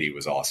 1880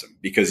 was awesome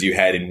because you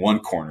had in one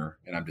corner,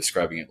 and I'm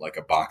describing it like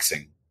a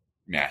boxing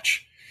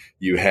match,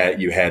 you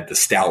had the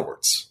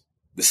stalwarts.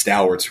 The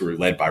stalwarts who were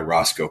led by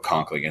Roscoe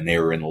Conkling, and they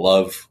were in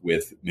love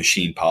with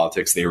machine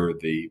politics. They were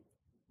the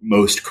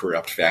most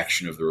corrupt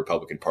faction of the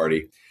Republican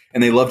Party.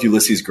 And they loved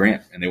Ulysses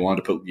Grant, and they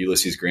wanted to put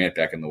Ulysses Grant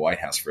back in the White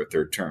House for a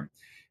third term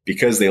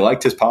because they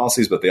liked his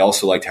policies, but they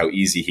also liked how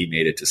easy he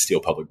made it to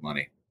steal public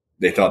money.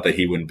 They thought that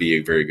he wouldn't be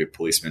a very good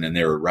policeman, and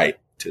they were right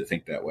to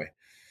think that way.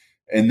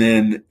 And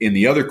then in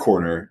the other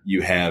corner,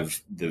 you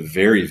have the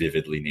very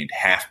vividly named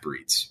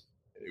half-breeds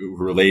who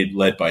were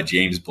led by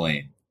James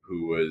Blaine,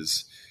 who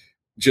was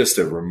just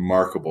a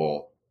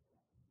remarkable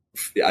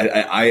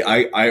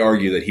I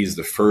argue that he's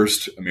the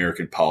first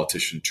American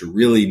politician to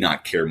really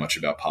not care much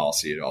about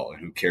policy at all and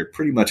who cared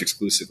pretty much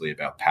exclusively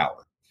about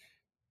power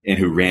and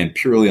who ran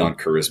purely on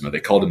charisma. They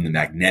called him the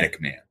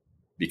magnetic man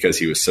because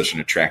he was such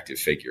an attractive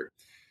figure.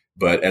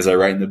 But as I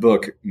write in the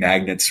book,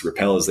 magnets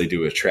repel as they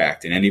do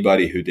attract, and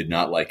anybody who did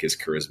not like his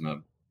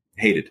charisma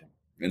hated him.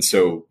 And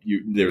so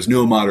there was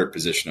no moderate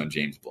position on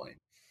James Blaine.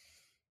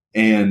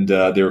 And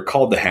they were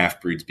called the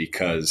half-breeds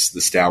because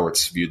the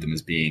stalwarts viewed them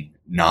as being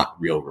not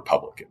real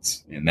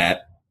Republicans. And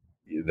that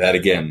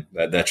again,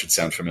 that should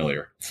sound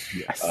familiar.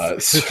 Yes.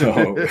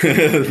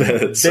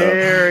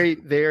 Very,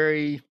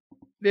 very,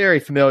 very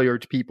familiar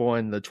to people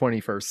in the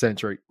 21st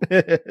century.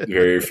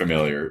 Very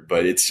familiar.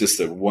 But it's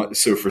just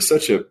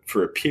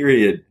for a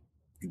period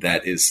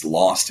that is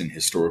lost in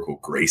historical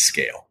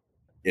grayscale,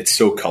 it's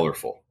so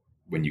colorful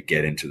when you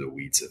get into the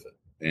weeds of it.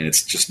 And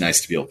it's just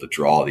nice to be able to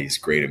draw these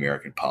great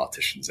American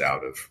politicians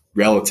out of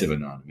relative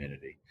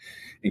anonymity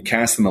and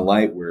cast them a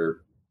light where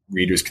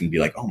readers can be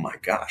like, oh my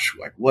gosh,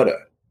 like what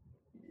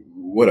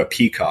a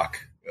peacock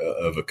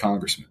of a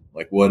congressman.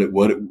 Like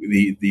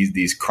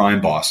these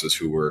crime bosses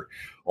who were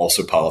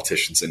also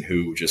politicians and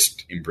who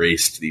just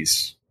embraced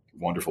these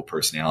wonderful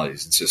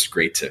personalities. It's just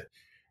great to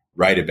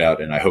write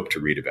about, and I hope to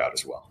read about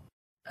as well.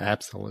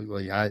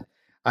 Absolutely. I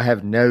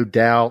have no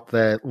doubt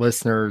that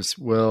listeners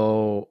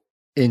will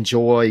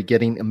enjoy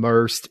getting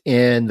immersed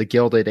in the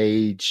Gilded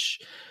Age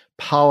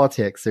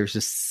politics. There's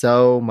just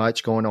so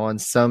much going on,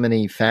 so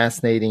many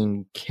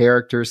fascinating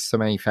characters, so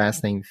many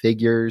fascinating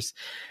figures.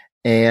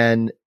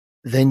 And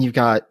then you've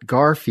got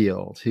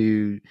Garfield,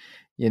 who,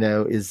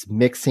 is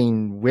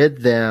mixing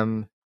with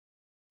them,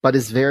 but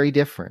is very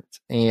different.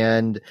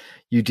 And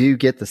you do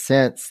get the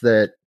sense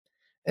that,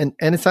 and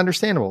it's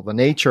understandable, the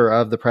nature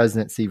of the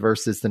presidency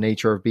versus the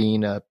nature of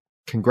being a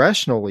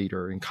congressional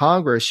leader. In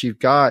Congress, you've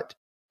got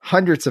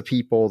hundreds of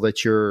people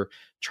that you're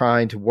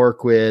trying to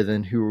work with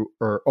and who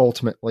are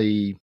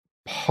ultimately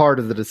part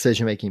of the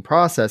decision-making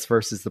process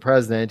versus the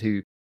president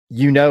who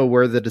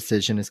where the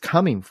decision is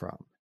coming from.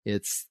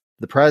 It's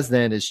the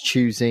president is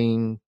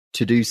choosing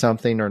to do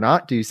something or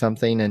not do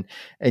something.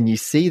 And you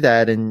see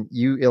that, and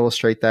you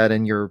illustrate that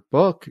in your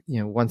book,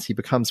 once he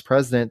becomes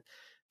president,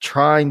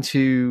 trying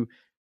to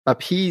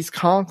appease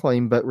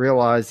Conkling, but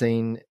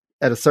realizing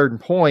at a certain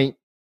point,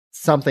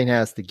 something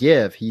has to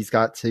give. He's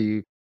got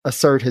to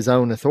assert his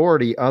own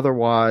authority.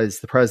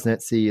 Otherwise, the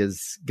presidency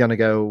is going to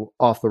go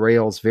off the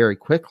rails very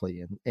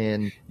quickly.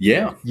 And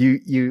yeah,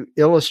 you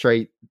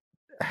illustrate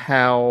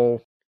how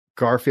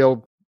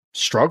Garfield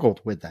struggled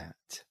with that.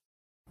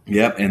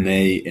 Yep. And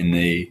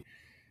the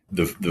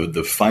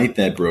fight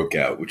that broke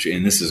out,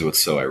 and this is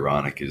what's so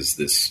ironic, is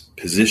this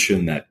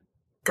position that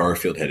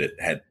Garfield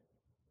had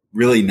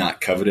really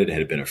not coveted,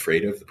 had been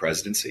afraid of, the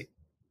presidency,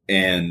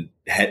 and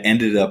had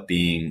ended up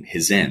being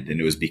his end. And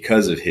it was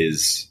because of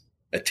his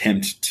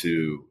attempt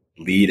to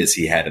lead as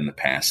he had in the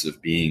past,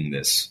 of being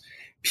this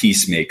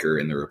peacemaker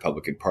in the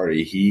Republican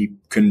Party. He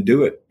couldn't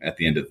do it at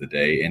the end of the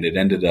day, and it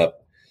ended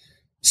up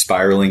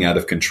spiraling out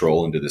of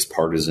control into this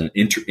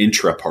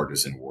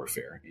intra-partisan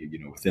warfare,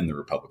 within the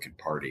Republican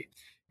Party.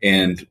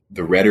 And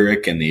the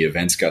rhetoric and the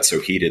events got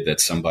so heated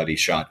that somebody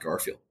shot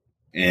Garfield.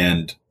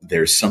 And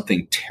there's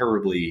something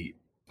terribly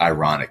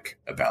ironic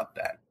about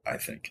that, I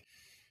think.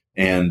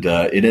 And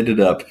it ended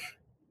up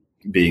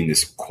being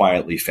this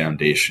quietly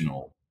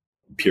foundational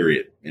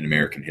period in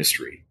American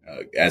history,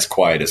 as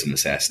quiet as an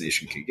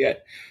assassination can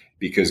get,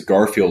 because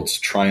Garfield's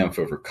triumph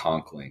over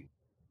Conkling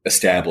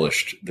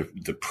established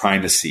the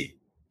primacy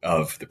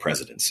of the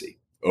presidency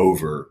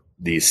over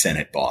these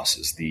Senate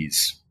bosses,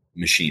 these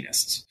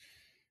machinists.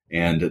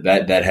 And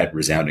that had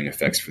resounding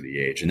effects for the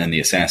age. And then the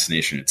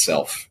assassination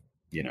itself,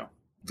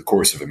 the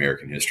course of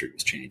American history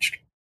was changed.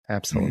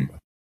 Absolutely. Mm-hmm.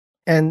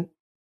 And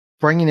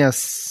bringing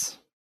us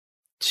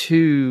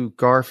to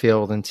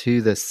Garfield and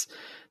to this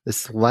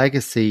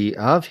legacy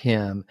of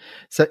him.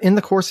 So in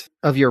the course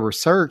of your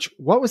research,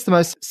 what was the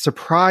most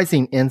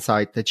surprising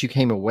insight that you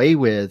came away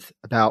with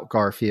about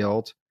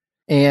Garfield?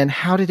 And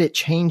how did it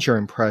change your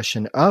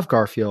impression of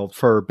Garfield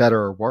for better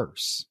or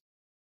worse?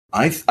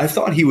 I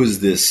thought he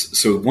was this.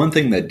 So one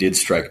thing that did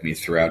strike me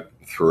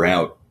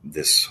throughout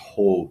this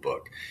whole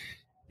book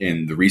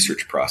in the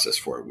research process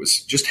for it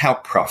was just how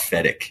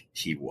prophetic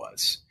he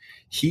was.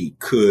 He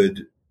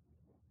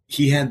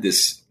he had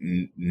this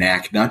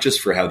knack, not just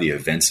for how the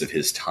events of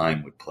his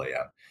time would play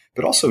out,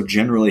 but also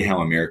generally how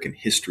American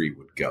history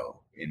would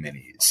go in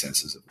many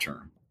senses of the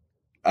term.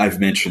 I've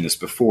mentioned this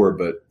before,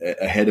 but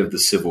ahead of the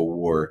Civil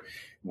War,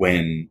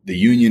 when the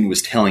Union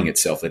was telling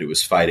itself that it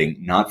was fighting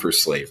not for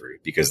slavery,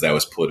 because that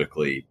was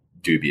politically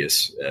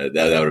dubious, that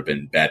would have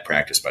been bad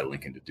practice by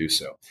Lincoln to do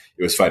so.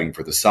 It was fighting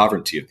for the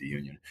sovereignty of the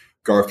Union.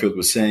 Garfield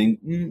was saying,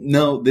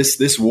 no,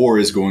 this war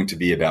is going to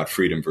be about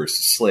freedom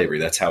versus slavery.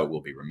 That's how it will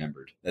be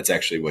remembered. That's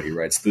actually what he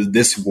writes.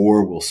 This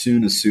war will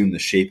soon assume the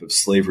shape of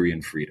slavery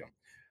and freedom.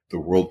 The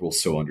world will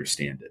so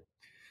understand it.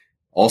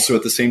 Also,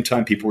 at the same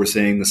time, people were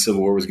saying the Civil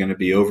War was going to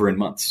be over in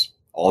months.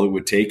 All it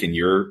would take, and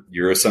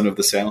you're a son of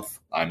the South,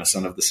 I'm a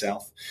son of the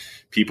South.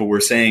 People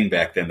were saying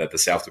back then that the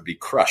South would be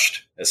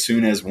crushed. As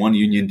soon as one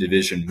Union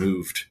division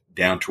moved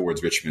down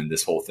towards Richmond,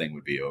 this whole thing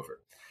would be over.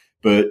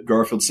 But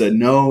Garfield said,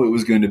 no, it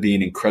was going to be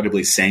an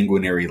incredibly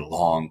sanguinary,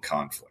 long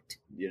conflict.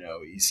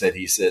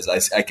 He says,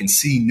 I can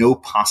see no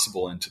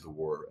possible end to the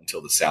war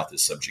until the South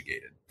is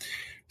subjugated.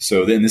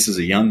 So then this is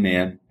a young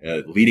man,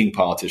 a leading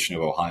politician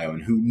of Ohio,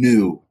 and who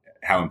knew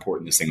how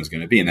important this thing was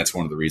going to be. And that's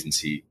one of the reasons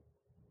he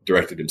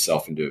directed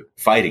himself into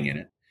fighting in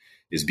it,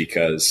 is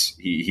because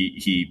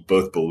he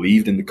both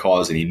believed in the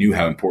cause and he knew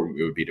how important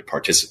it would be to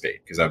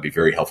participate, because that would be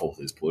very helpful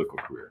to his political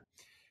career.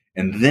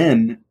 And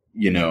then,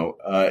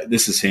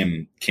 this is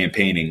him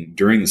campaigning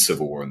during the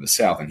Civil War in the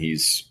South, and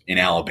he's in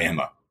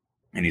Alabama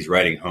and he's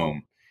writing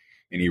home,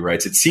 and he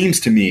writes, it seems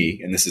to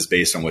me, and this is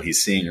based on what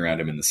he's seeing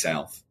around him in the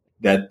South,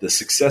 that the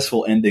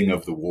successful ending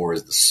of the war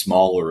is the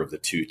smaller of the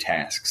two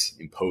tasks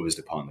imposed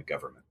upon the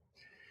government.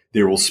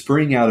 There will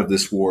spring out of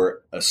this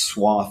war a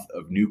swath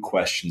of new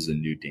questions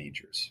and new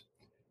dangers.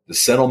 The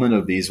settlement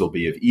of these will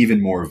be of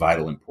even more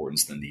vital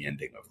importance than the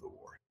ending of the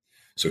war.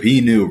 So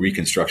he knew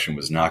Reconstruction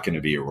was not going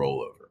to be a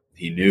rollover.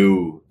 He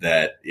knew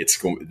that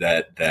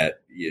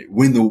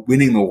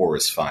winning the war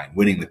is fine.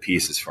 Winning the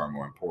peace is far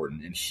more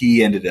important. And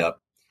he ended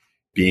up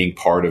being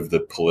part of the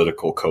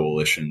political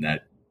coalition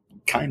that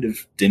kind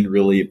of didn't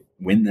really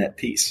win that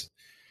peace.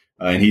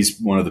 And he's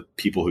one of the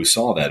people who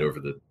saw that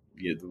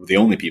the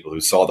only people who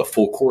saw the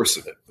full course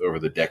of it over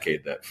the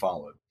decade that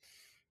followed.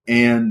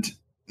 And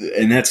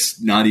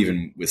that's not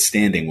even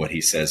withstanding what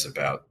he says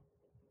about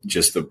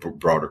just the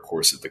broader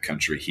course of the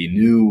country. He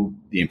knew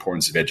the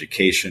importance of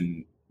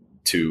education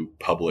to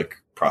public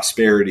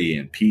prosperity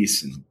and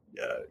peace and,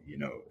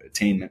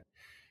 attainment.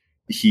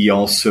 He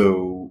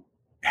also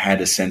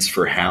had a sense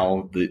for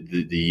how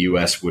the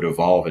U.S. would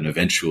evolve and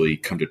eventually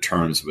come to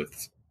terms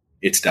with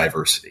its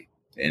diversity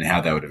and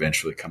how that would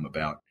eventually come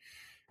about.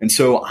 And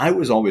so I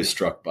was always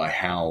struck by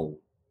how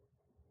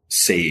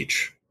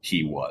sage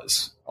he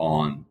was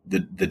on the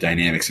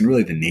dynamics and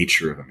really the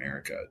nature of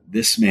America.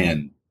 This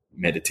man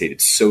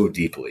meditated so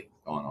deeply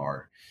on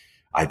our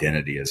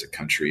identity as a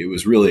country. It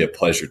was really a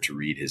pleasure to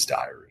read his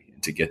diary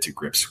and to get to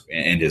grips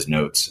and his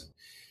notes.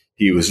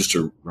 He was just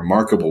a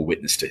remarkable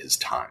witness to his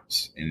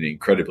times and an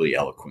incredibly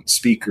eloquent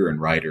speaker and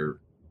writer.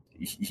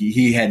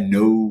 He had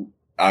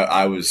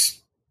I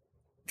was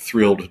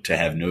thrilled to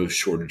have no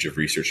shortage of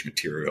research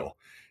material.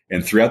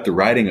 And throughout the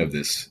writing of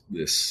this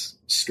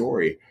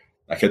story,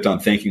 I kept on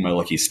thanking my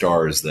lucky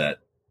stars that,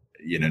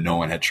 no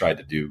one had tried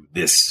to do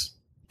this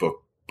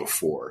book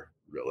before,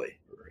 really,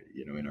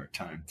 in our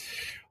time.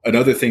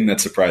 Another thing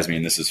that surprised me,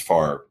 and this is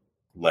far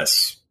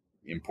less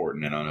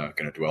important, and I'm not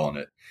going to dwell on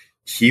it,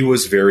 he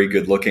was very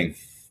good looking.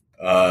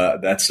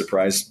 It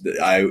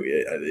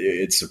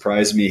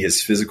surprised me,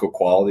 his physical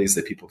qualities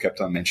that people kept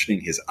on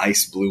mentioning, his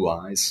ice blue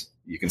eyes.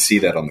 You can see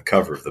that on the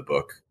cover of the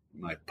book.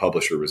 My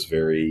publisher was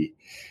very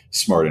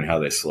smart in how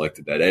they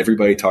selected that.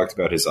 Everybody talked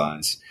about his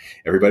eyes.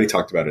 Everybody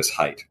talked about his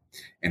height.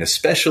 And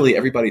especially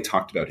everybody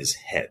talked about his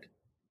head.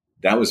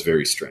 That was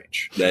very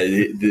strange. Because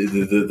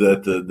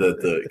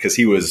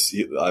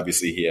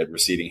he had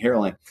receding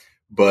hairline,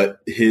 but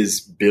his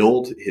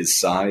build, his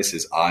size,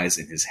 his eyes,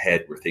 and his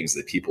head were things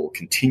that people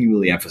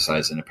continually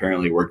emphasized and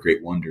apparently worked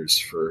great wonders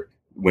for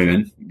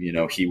women.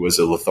 He was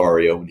a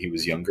Lothario when he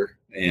was younger.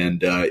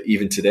 And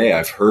even today,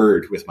 I've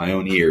heard with my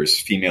own ears,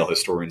 female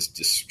historians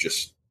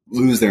just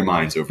lose their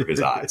minds over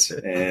his eyes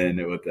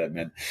and what that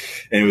meant.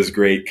 And it was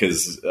great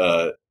because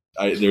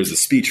there's a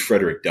speech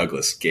Frederick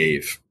Douglass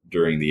gave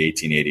during the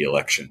 1880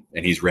 election,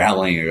 and he's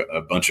rallying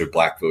a bunch of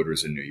black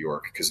voters in New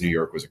York because New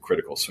York was a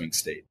critical swing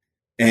state.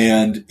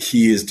 And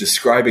he is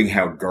describing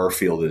how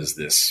Garfield is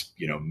this,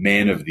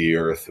 man of the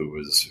earth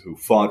who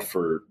fought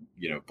for,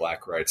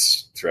 black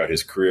rights throughout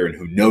his career and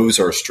who knows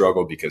our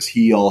struggle because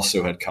he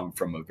also had come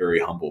from a very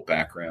humble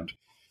background.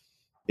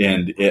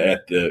 And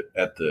at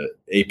the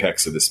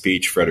apex of the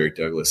speech, Frederick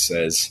Douglass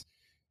says,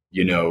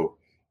 and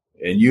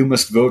you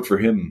must vote for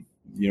him,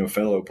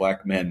 fellow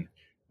black men,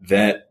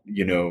 that,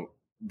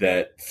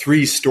 that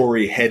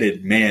 3-story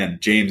headed man,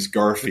 James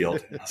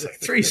Garfield. And I was like,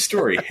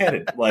 3-story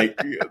headed? Like,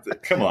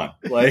 come on.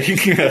 Like,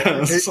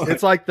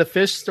 it's like the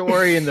fish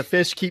story, and the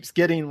fish keeps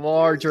getting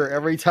larger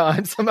every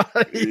time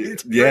somebody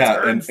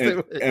returns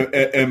to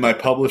it. And my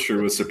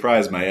publisher was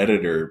surprised. My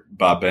editor,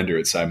 Bob Bender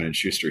at Simon &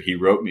 Schuster, he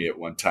wrote me at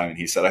one time and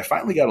he said, I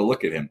finally got to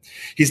look at him.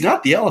 He's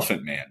not the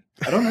Elephant Man.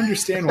 I don't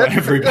understand why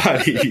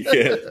everybody.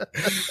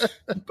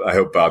 I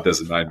hope Bob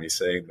doesn't mind me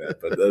saying that,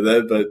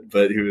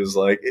 but he was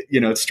like,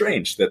 it's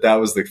strange that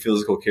was the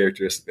physical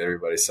characteristic that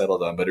everybody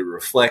settled on, but it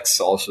reflects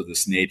also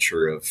this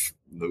nature of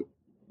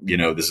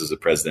this is a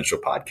presidential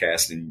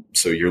podcast, and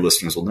so your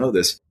listeners will know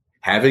this.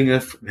 Having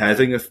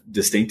a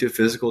distinctive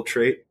physical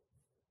trait,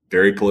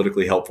 very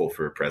politically helpful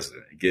for a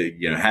president.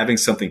 Having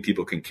something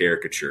people can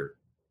caricature,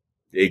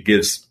 it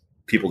gives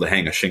people to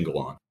hang a shingle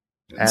on.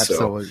 And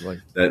absolutely,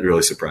 so that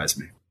really surprised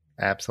me.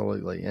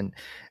 Absolutely. And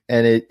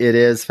it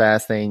is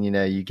fascinating.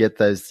 You get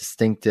those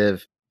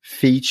distinctive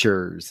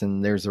features,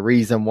 and there's a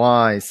reason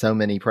why so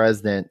many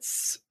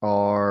presidents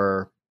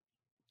are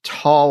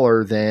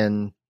taller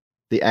than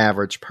the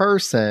average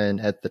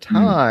person at the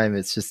time.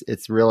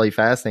 It's really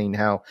fascinating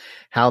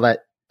how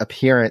that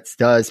appearance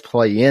does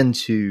play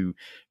into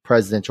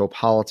presidential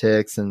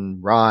politics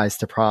and rise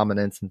to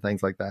prominence and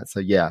things like that.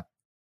 So, yeah.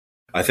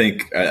 I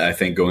think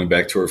going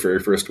back to our very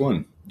first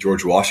one,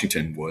 George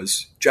Washington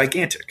was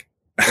gigantic.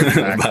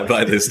 Exactly.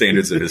 by the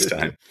standards of his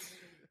time.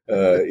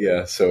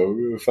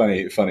 So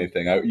funny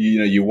thing.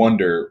 You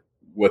wonder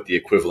what the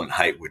equivalent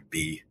height would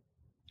be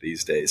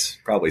these days.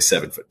 Probably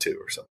 7'2"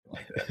 or something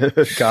like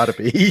that. Gotta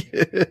be.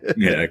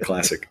 Yeah,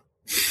 classic.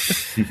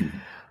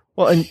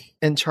 Well,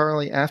 and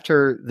Charlie,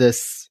 after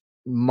this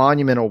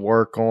monumental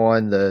work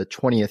on the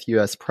 20th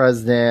U.S.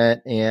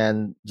 president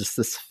and just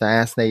this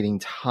fascinating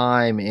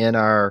time in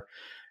our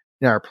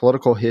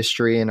political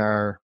history and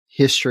our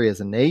history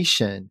as a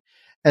nation,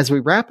 as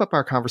we wrap up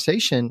our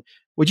conversation,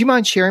 would you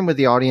mind sharing with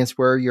the audience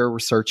where your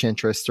research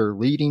interests are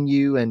leading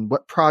you and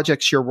what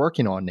projects you're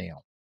working on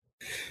now?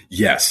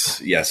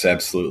 Yes,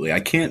 absolutely. I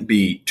can't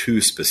be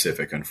too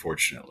specific,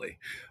 unfortunately,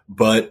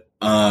 but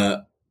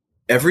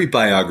every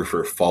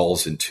biographer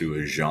falls into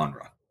a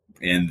genre,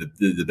 and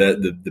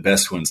the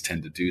best ones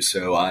tend to do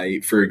so.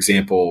 For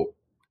example,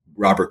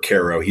 Robert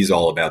Caro, he's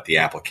all about the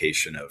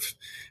application of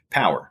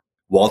power.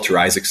 Walter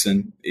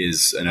Isaacson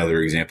is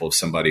another example of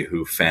somebody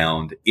who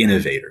found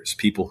innovators,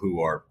 people who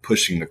are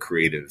pushing the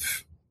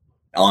creative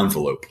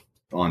envelope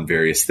on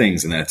various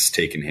things, and that's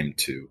taken him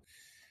to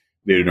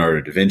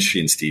Leonardo da Vinci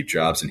and Steve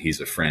Jobs, and he's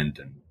a friend,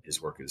 and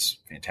his work is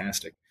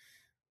fantastic.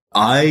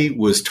 I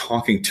was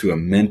talking to a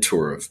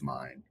mentor of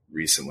mine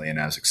recently, and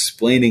I was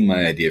explaining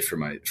my idea for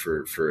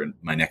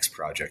my next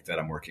project that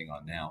I'm working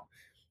on now,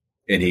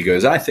 and he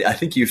goes, I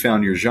think you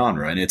found your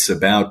genre, and it's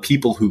about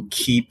people who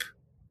keep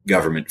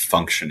government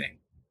functioning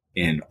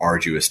in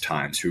arduous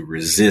times, who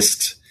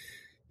resist,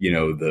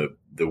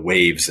 the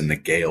waves and the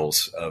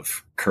gales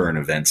of current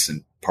events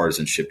and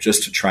partisanship,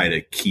 just to try to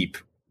keep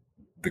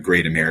the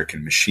great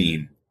American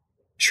machine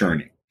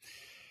churning.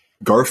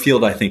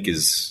 Garfield, I think,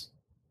 is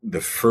the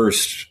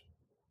first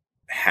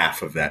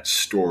half of that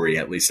story,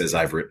 at least as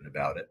I've written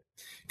about it,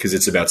 because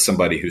it's about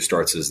somebody who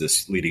starts as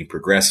this leading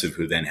progressive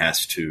who then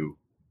has to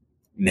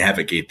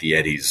navigate the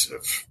eddies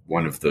of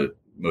one of the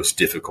most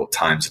difficult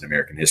times in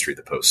American history,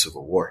 the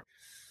post-Civil War.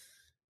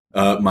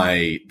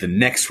 The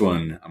next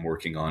one I'm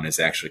working on is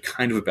actually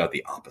kind of about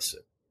the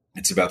opposite.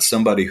 It's about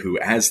somebody who,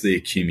 as they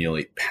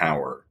accumulate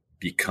power,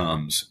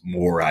 becomes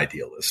more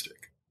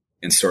idealistic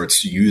and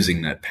starts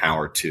using that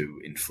power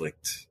to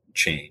inflict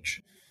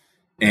change.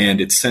 And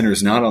it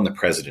centers not on the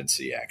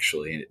presidency,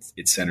 actually.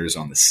 It centers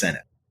on the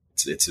Senate.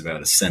 It's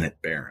about a Senate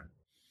baron.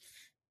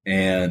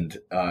 And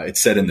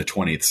it's set in the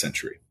 20th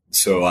century.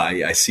 So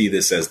I see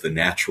this as the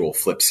natural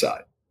flip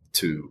side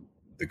to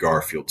the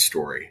Garfield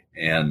story.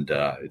 And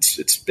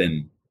it's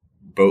been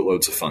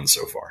boatloads of fun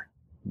so far.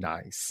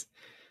 Nice.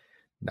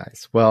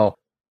 Well,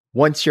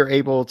 once you're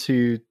able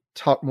to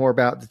talk more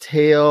about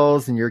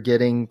details and you're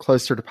getting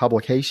closer to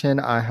publication,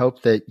 I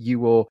hope that you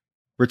will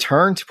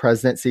return to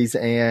presidencies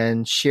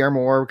and share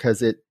more,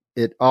 because it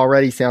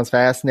already sounds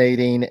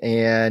fascinating.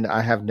 And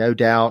I have no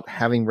doubt,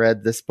 having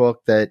read this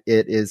book, that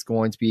it is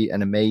going to be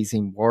an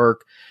amazing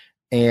work.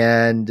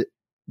 And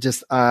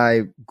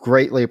I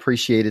greatly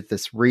appreciated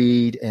this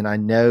read. And I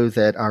know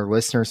that our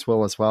listeners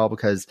will as well,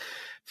 because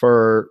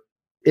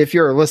if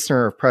you're a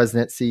listener of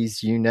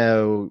presidencies,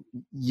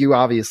 you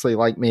obviously,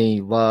 like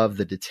me, love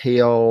the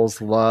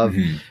details, love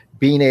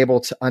being able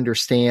to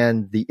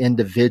understand the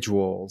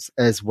individuals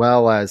as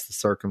well as the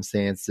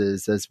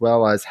circumstances, as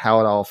well as how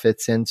it all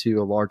fits into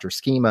a larger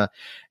schema.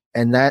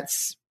 And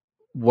that's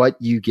what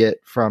you get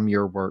from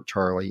your work,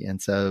 Charlie.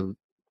 And so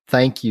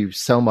thank you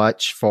so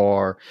much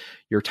for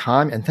your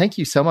time. And thank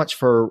you so much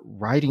for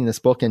writing this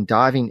book and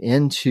diving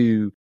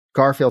into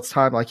Garfield's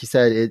time. Like you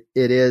said,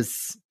 it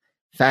is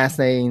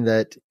fascinating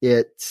that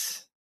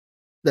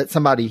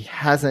somebody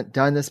hasn't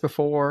done this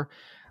before.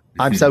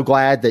 I'm so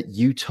glad that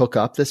you took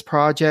up this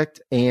project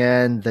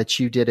and that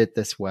you did it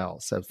this well.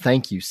 So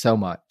thank you so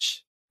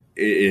much.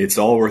 It's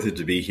all worth it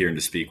to be here and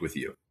to speak with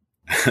you.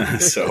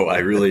 So I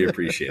really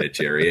appreciate it,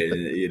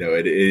 Jerry. You know,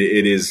 it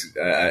is,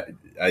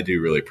 I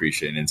do really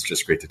appreciate it. And it's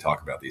just great to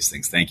talk about these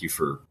things. Thank you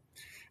for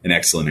an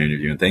excellent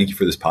interview. And thank you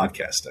for this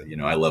podcast. You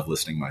know, I love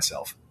listening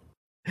myself.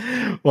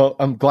 Well,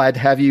 I'm glad to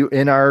have you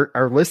in our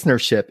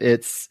listenership.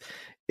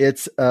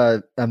 It's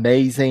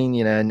amazing,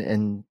 you know,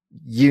 and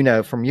you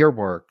know, from your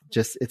work,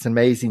 just it's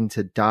amazing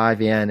to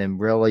dive in and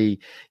really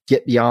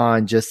get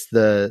beyond just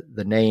the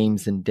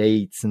names and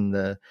dates and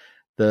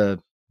the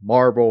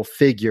marble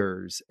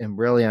figures and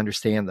really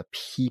understand the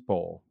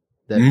people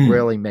that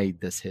really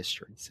made this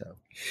history. So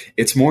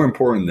it's more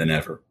important than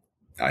ever,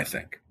 I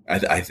think.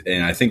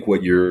 And I think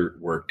what your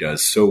work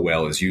does so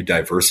well is you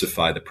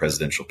diversify the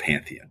presidential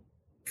pantheon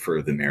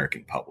for the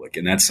American public.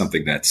 And that's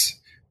something that's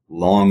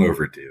long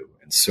overdue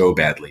and so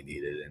badly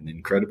needed and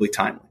incredibly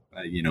timely.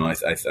 You know, I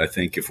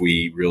think if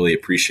we really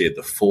appreciate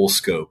the full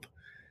scope,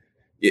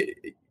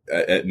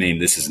 I mean,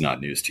 this is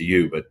not news to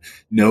you, but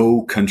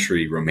no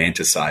country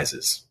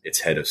romanticizes its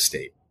head of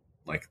state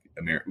like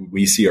America.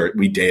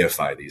 We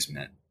deify these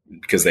men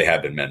because they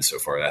have been men so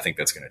far. I think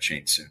that's going to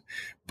change soon.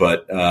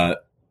 But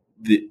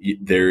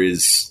there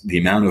is the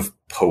amount of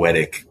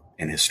poetic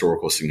and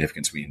historical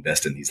significance we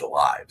invest in these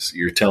lives.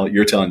 You're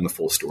telling the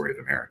full story of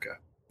America,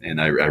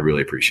 and I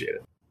really appreciate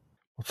it.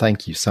 Well,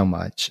 thank you so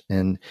much.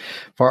 And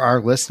for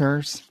our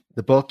listeners,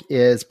 the book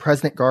is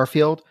President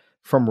Garfield,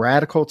 From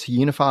Radical to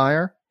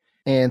Unifier.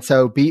 And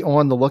so be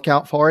on the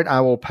lookout for it.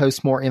 I will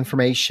post more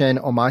information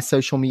on my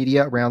social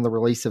media around the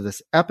release of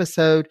this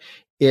episode.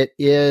 It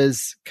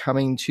is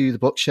coming to the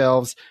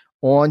bookshelves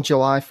on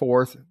July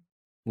 4th.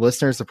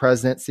 Listeners of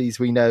Presidencies,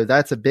 we know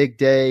that's a big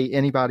day.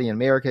 Anybody in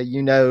America,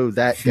 you know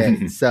that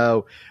day.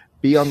 So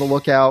be on the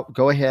lookout.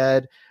 Go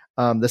ahead.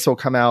 This will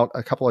come out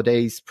a couple of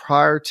days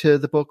prior to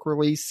the book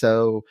release.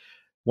 So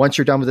once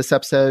you're done with this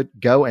episode,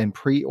 go and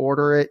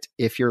pre-order it.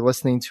 If you're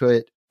listening to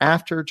it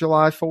after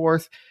July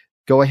 4th,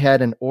 go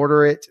ahead and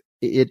order it.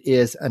 It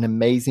is an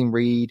amazing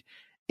read.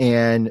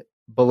 And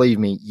believe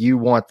me, you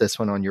want this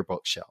one on your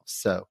bookshelf.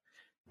 So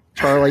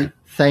Charlie,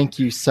 thank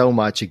you so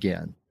much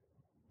again.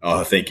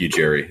 Oh, thank you,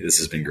 Jerry. This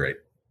has been great.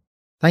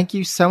 Thank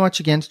you so much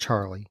again to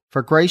Charlie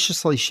for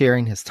graciously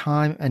sharing his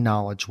time and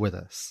knowledge with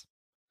us.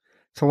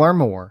 To learn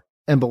more,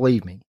 and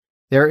believe me,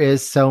 there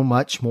is so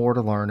much more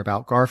to learn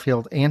about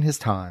Garfield and his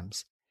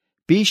times,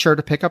 be sure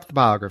to pick up the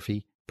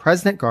biography,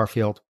 President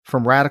Garfield,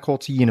 From Radical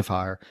to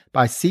Unifier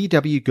by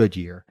C.W.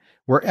 Goodyear,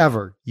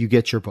 wherever you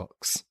get your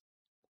books.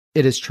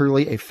 It is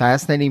truly a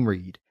fascinating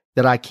read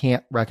that I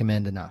can't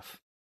recommend enough.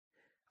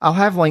 I'll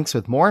have links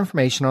with more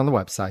information on the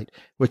website,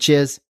 which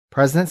is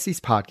Presidencies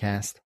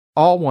Podcast,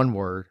 all one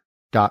word,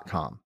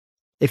 .com.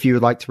 If you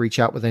would like to reach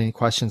out with any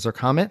questions or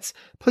comments,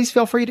 please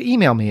feel free to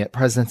email me at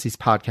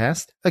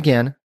presidentiespodcast,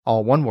 again,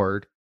 all one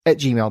word,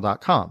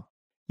 @gmail.com.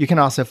 You can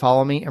also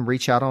follow me and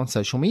reach out on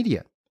social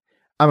media.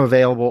 I'm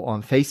available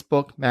on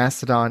Facebook,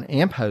 Mastodon,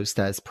 and Post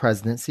as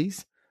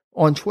Presidencies,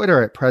 on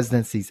Twitter at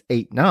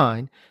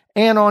Presidencies89,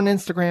 and on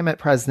Instagram at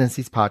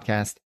Presidencies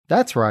Podcast.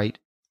 That's right,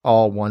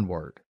 all one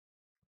word.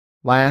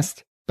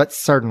 Last, but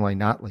certainly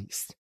not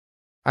least,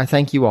 I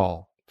thank you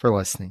all for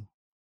listening.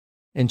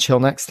 Until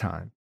next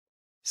time,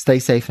 stay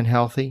safe and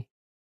healthy,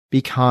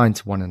 be kind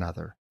to one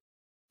another,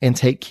 and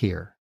take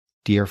care,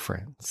 dear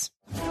friends.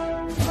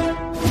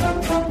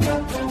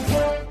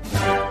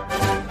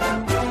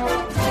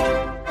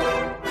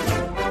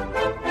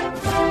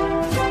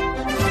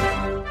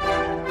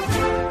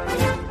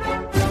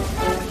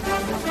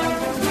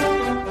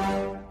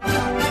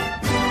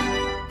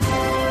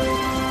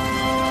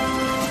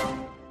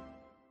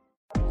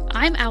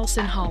 I'm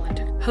Allison Holland,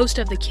 host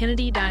of the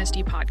Kennedy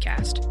Dynasty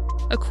podcast.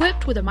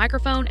 Equipped with a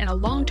microphone and a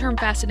long-term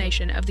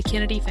fascination of the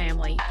Kennedy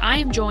family, I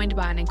am joined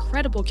by an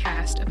incredible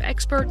cast of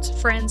experts,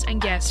 friends, and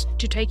guests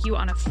to take you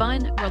on a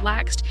fun,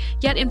 relaxed,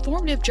 yet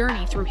informative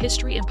journey through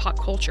history and pop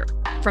culture.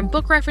 From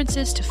book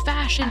references to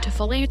fashion to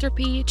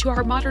philanthropy to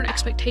our modern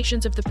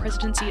expectations of the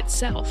presidency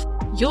itself,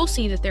 you'll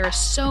see that there is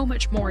so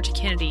much more to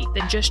Kennedy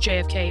than just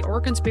JFK or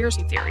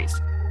conspiracy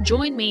theories.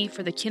 Join me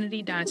for the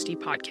Kennedy Dynasty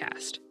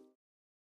podcast.